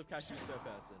 handful of cashews per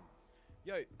person.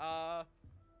 Yo,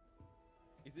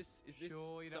 is this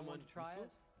sure you don't someone want to try useful?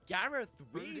 it? Gareth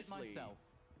Brewed it Weasley. myself.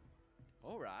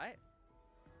 All right.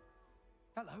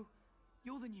 Hello,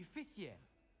 you're the new 5th year.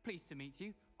 Pleased to meet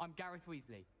you. I'm Gareth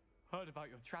Weasley. Heard about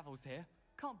your travels here.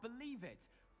 Can't believe it.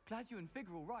 Glad you and Fig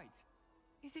are all right.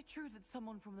 Is it true that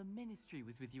someone from the Ministry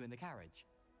was with you in the carriage?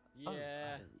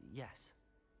 Yeah. Yes.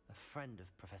 A friend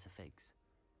of Professor Fig's.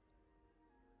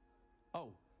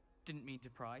 Oh, didn't mean to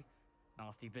pry.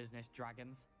 Nasty business,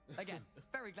 dragons. Again,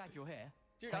 very glad you're here.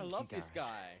 Dude, Thank I you, love this Gareth.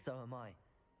 guy. So am I.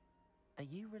 Are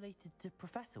you related to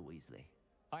Professor Weasley?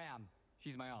 I am.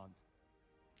 She's my aunt.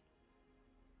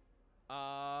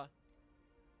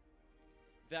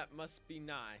 That must be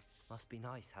nice. Must be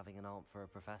nice having an aunt for a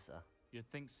professor. You'd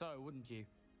think so, wouldn't you?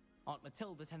 Aunt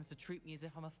Matilda tends to treat me as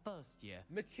if I'm a first year.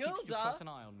 Matilda? Keeps a close an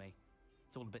eye on me.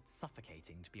 It's all a bit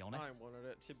suffocating, to be honest. I wanted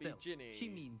it to Still, be Ginny. she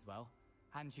means well.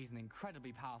 And she's an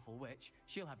incredibly powerful witch.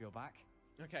 She'll have your back.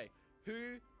 Okay,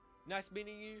 nice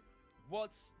meeting you.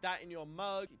 What's that in your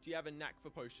mug? Do you have a knack for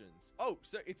potions? Oh,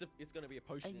 so it's gonna be a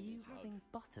potion Are in you his mug. having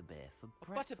butterbeer for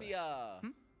breakfast?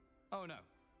 Butterbeer. Oh no.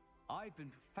 I've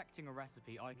been perfecting a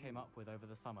recipe I came up with over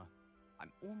the summer.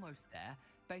 I'm almost there,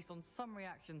 based on some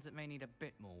reactions that may need a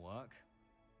bit more work.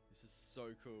 This is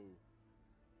so cool.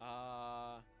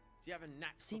 Do you have a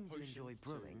knack Seems for you potions enjoy too?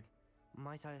 brewing.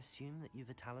 Might I assume that you've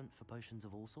a talent for potions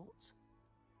of all sorts?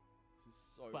 This is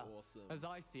so Well, awesome. as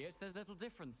I see it, there's little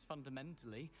difference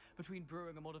fundamentally between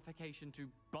brewing a modification to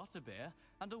butterbeer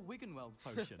and a Wiggenweld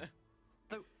potion.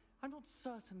 Though I'm not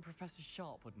certain Professor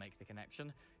Sharp would make the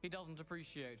connection. He doesn't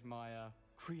appreciate my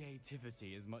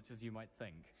creativity as much as you might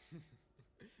think.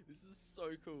 This is so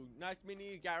cool. Nice meeting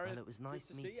you, Gareth. Well, it was nice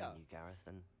Good to see meeting ya. you, Gareth,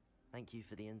 and thank you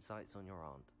for the insights on your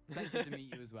aunt. Pleasure to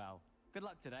meet you as well. Good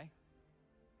luck today.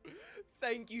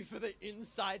 Thank you for the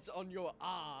insights on your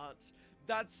aunt.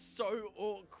 That's so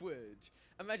awkward.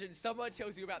 Imagine someone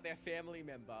tells you about their family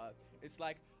member. It's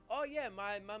like, oh yeah,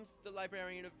 my mum's the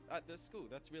librarian at the school.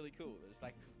 That's really cool. It's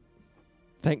like,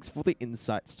 thanks for the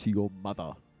insights to your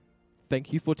mother.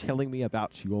 Thank you for telling me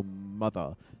about your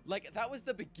mother. Like, that was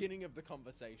the beginning of the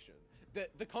conversation.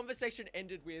 The conversation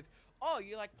ended with, oh,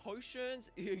 you like potions?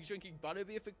 You're drinking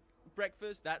butterbeer for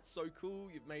breakfast? That's so cool.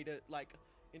 You've made it, like,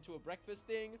 into a breakfast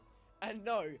thing. And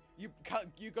no, you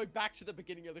go back to the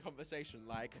beginning of the conversation,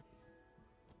 like,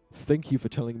 thank you for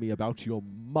telling me about your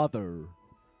mother.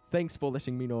 Thanks for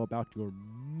letting me know about your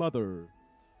mother.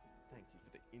 Thank you for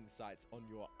the insights on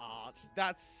your art.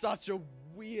 That's such a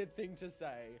weird thing to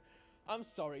say. I'm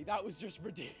sorry, that was just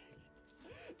ridiculous.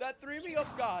 That threw me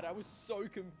off guard. I was so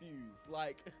confused.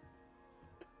 Like,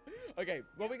 okay,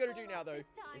 what we gotta do now though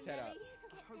is head up.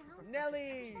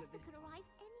 Nelly!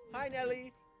 Hi,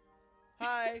 Nelly.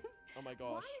 Hi. Oh my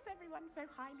gosh. Why is everyone so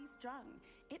highly strung?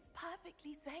 It's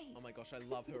perfectly safe. Oh my gosh, I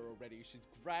love her already. She's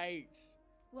great.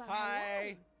 Well,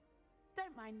 hi. Hello.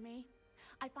 Don't mind me.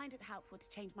 I find it helpful to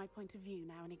change my point of view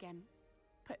now and again.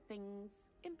 Put things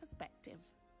in perspective.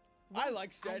 I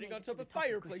like standing on top of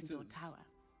fireplaces. Tower,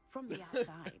 from the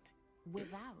outside,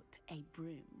 without a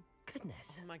broom.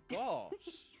 Goodness. Oh my gosh.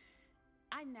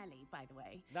 I'm Nelly, by the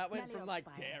way. That went Nelly from like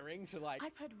Oxfire. daring to like,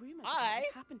 I've heard rumors I about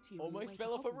what happened to you almost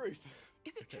fell off a roof.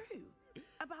 Is it true?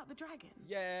 About the dragon?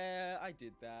 Yeah, I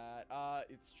did that.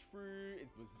 It's true. It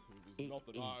was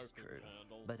nothing I could true,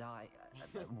 handle. but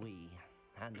we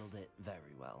handled it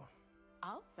very well.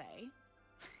 I'll say.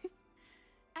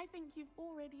 I think you've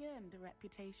already earned a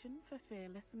reputation for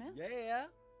fearlessness. Yeah.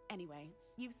 Anyway,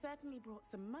 you've certainly brought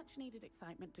some much-needed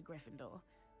excitement to Gryffindor.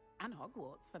 And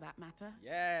Hogwarts, for that matter.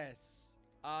 Yes.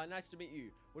 Nice to meet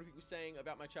you. What are people saying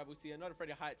about my travels here? Not afraid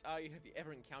of heights, are you? Have you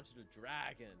ever encountered a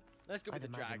dragon? Let's go with the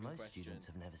dragon most question. Students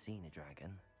have never seen a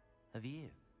dragon. Have you?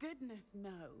 Goodness,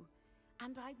 no.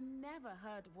 And I've never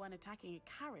heard of one attacking a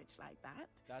carriage like that.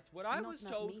 That's what I was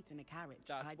told. Meat in a carriage,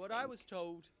 That's what I was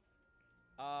told.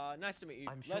 Nice to meet you.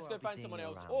 I'm sure Let's go I'll be find seeing someone you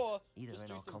else, around, or either just in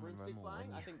do our some common broomstick room or flying.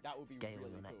 when I you think that would be scale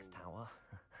really the next cool. tower.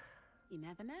 You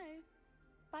never know.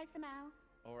 Bye for now.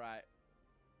 All right.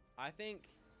 I think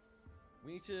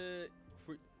we need to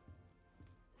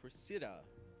Cressida.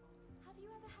 Have you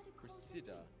ever had a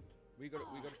Cressida. We got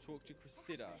to talk to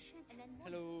Cressida.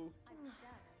 Hello.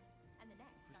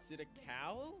 Cressida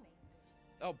Cowell?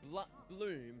 Oh,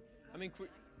 Bloom. I mean,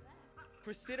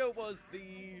 Cressida was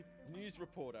the news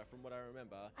reporter, from what I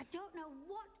remember. I don't know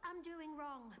what I'm doing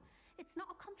wrong. It's not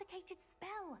a complicated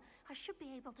spell. I should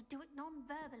be able to do it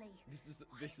non-verbally.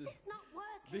 This is not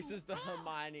working. This is the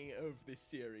Hermione of this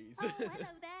series. Oh, hello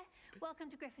there.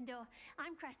 Welcome to Gryffindor.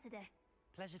 I'm Cressida.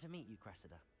 Pleasure to meet you,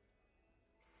 Cressida.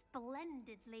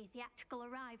 Splendidly theatrical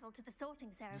arrival to the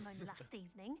sorting ceremony last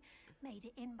evening. Made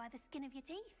it in by the skin of your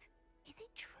teeth. Is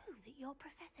it true that you're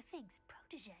Professor Fig's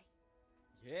protege?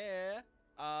 Yeah.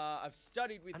 I've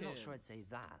studied with him. I'm not sure I'd say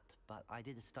that, but I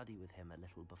did study with him a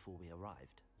little before we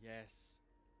arrived. Yes.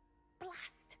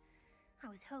 Blast! I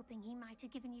was hoping he might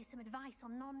have given you some advice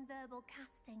on non-verbal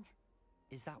casting.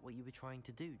 Is that what you were trying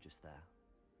to do just there?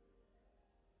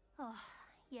 Oh,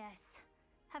 yes.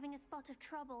 Having a spot of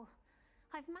trouble.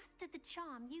 I've mastered the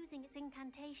charm using its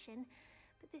incantation,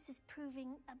 but this is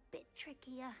proving a bit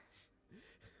trickier.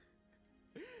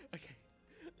 Okay,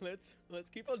 let's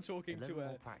keep on talking to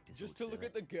her. Just to look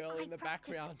at the girl in the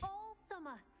background. All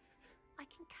summer. I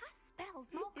can cast spells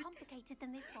more complicated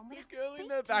than this one without The girl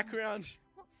speaking. in the background.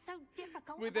 What's so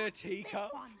difficult with her about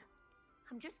teacup. this one?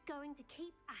 I'm just going to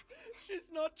keep at it. She's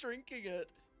not drinking it.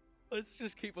 Let's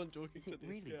just keep on talking to this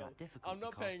really girl. that difficult I'm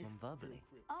not to cast paying. non-verbally?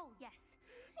 Oh yes.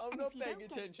 I'm And not if you paying don't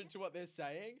get attention to what they're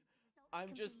saying.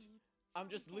 I'm just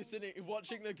listening,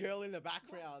 watching the girl in the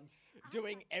background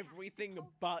doing everything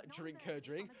but drink her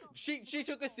drink. She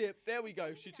took a sip. There we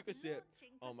go. She took a sip.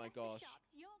 Oh my gosh.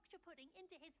 Yorkshire pudding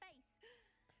into his face.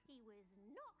 He was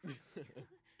not.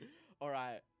 All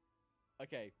right.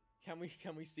 Okay. Can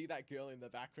we see that girl in the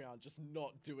background just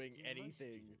not doing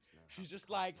anything? She's just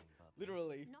like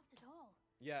literally. Not at all.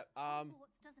 Yeah.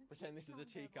 Hogwarts doesn't Pretend teach this is a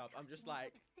non-verbal teacup. I'm just casting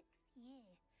like. until the 6th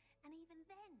year, and even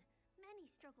then, many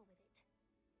struggle with it.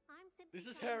 I'm simply This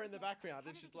is trying her to in the get background,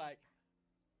 ahead and of she's the like.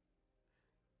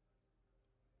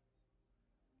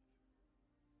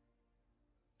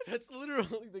 That's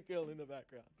literally the girl in the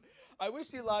background. I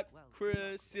wish you luck,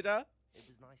 Cressida. It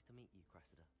was nice to meet you,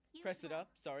 Cressida. Cressida,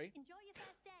 sorry. Enjoy your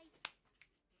first day.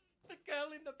 The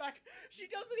girl in the back, she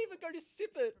doesn't even go to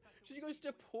sip it. She goes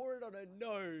to pour it on her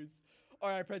nose. All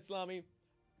right, PREZLEY.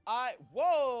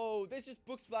 Whoa, there's just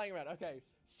books flying around. Okay,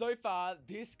 so far,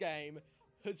 this game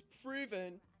has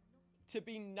proven to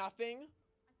be nothing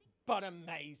but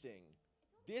amazing.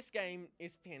 This game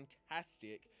is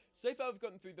fantastic. So far, we've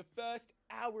gotten through the first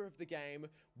hour of the game.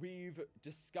 We've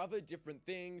discovered different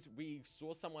things. We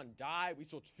saw someone die. We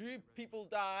saw 2 people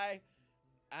die.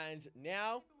 And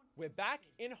now we're back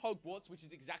in Hogwarts, which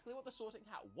is exactly what the Sorting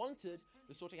Hat wanted.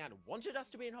 The Sorting Hat wanted us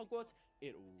to be in Hogwarts.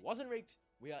 It wasn't rigged.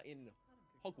 We are in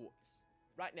Hogwarts.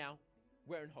 Right now,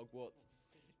 we're in Hogwarts.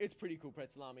 It's pretty cool,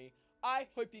 PREZLEY. I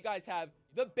hope you guys have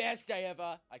the best day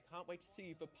ever. I can't wait to see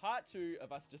you for part 2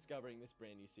 of us discovering this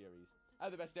brand new series.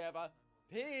 Have the best day ever.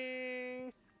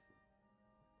 Peace!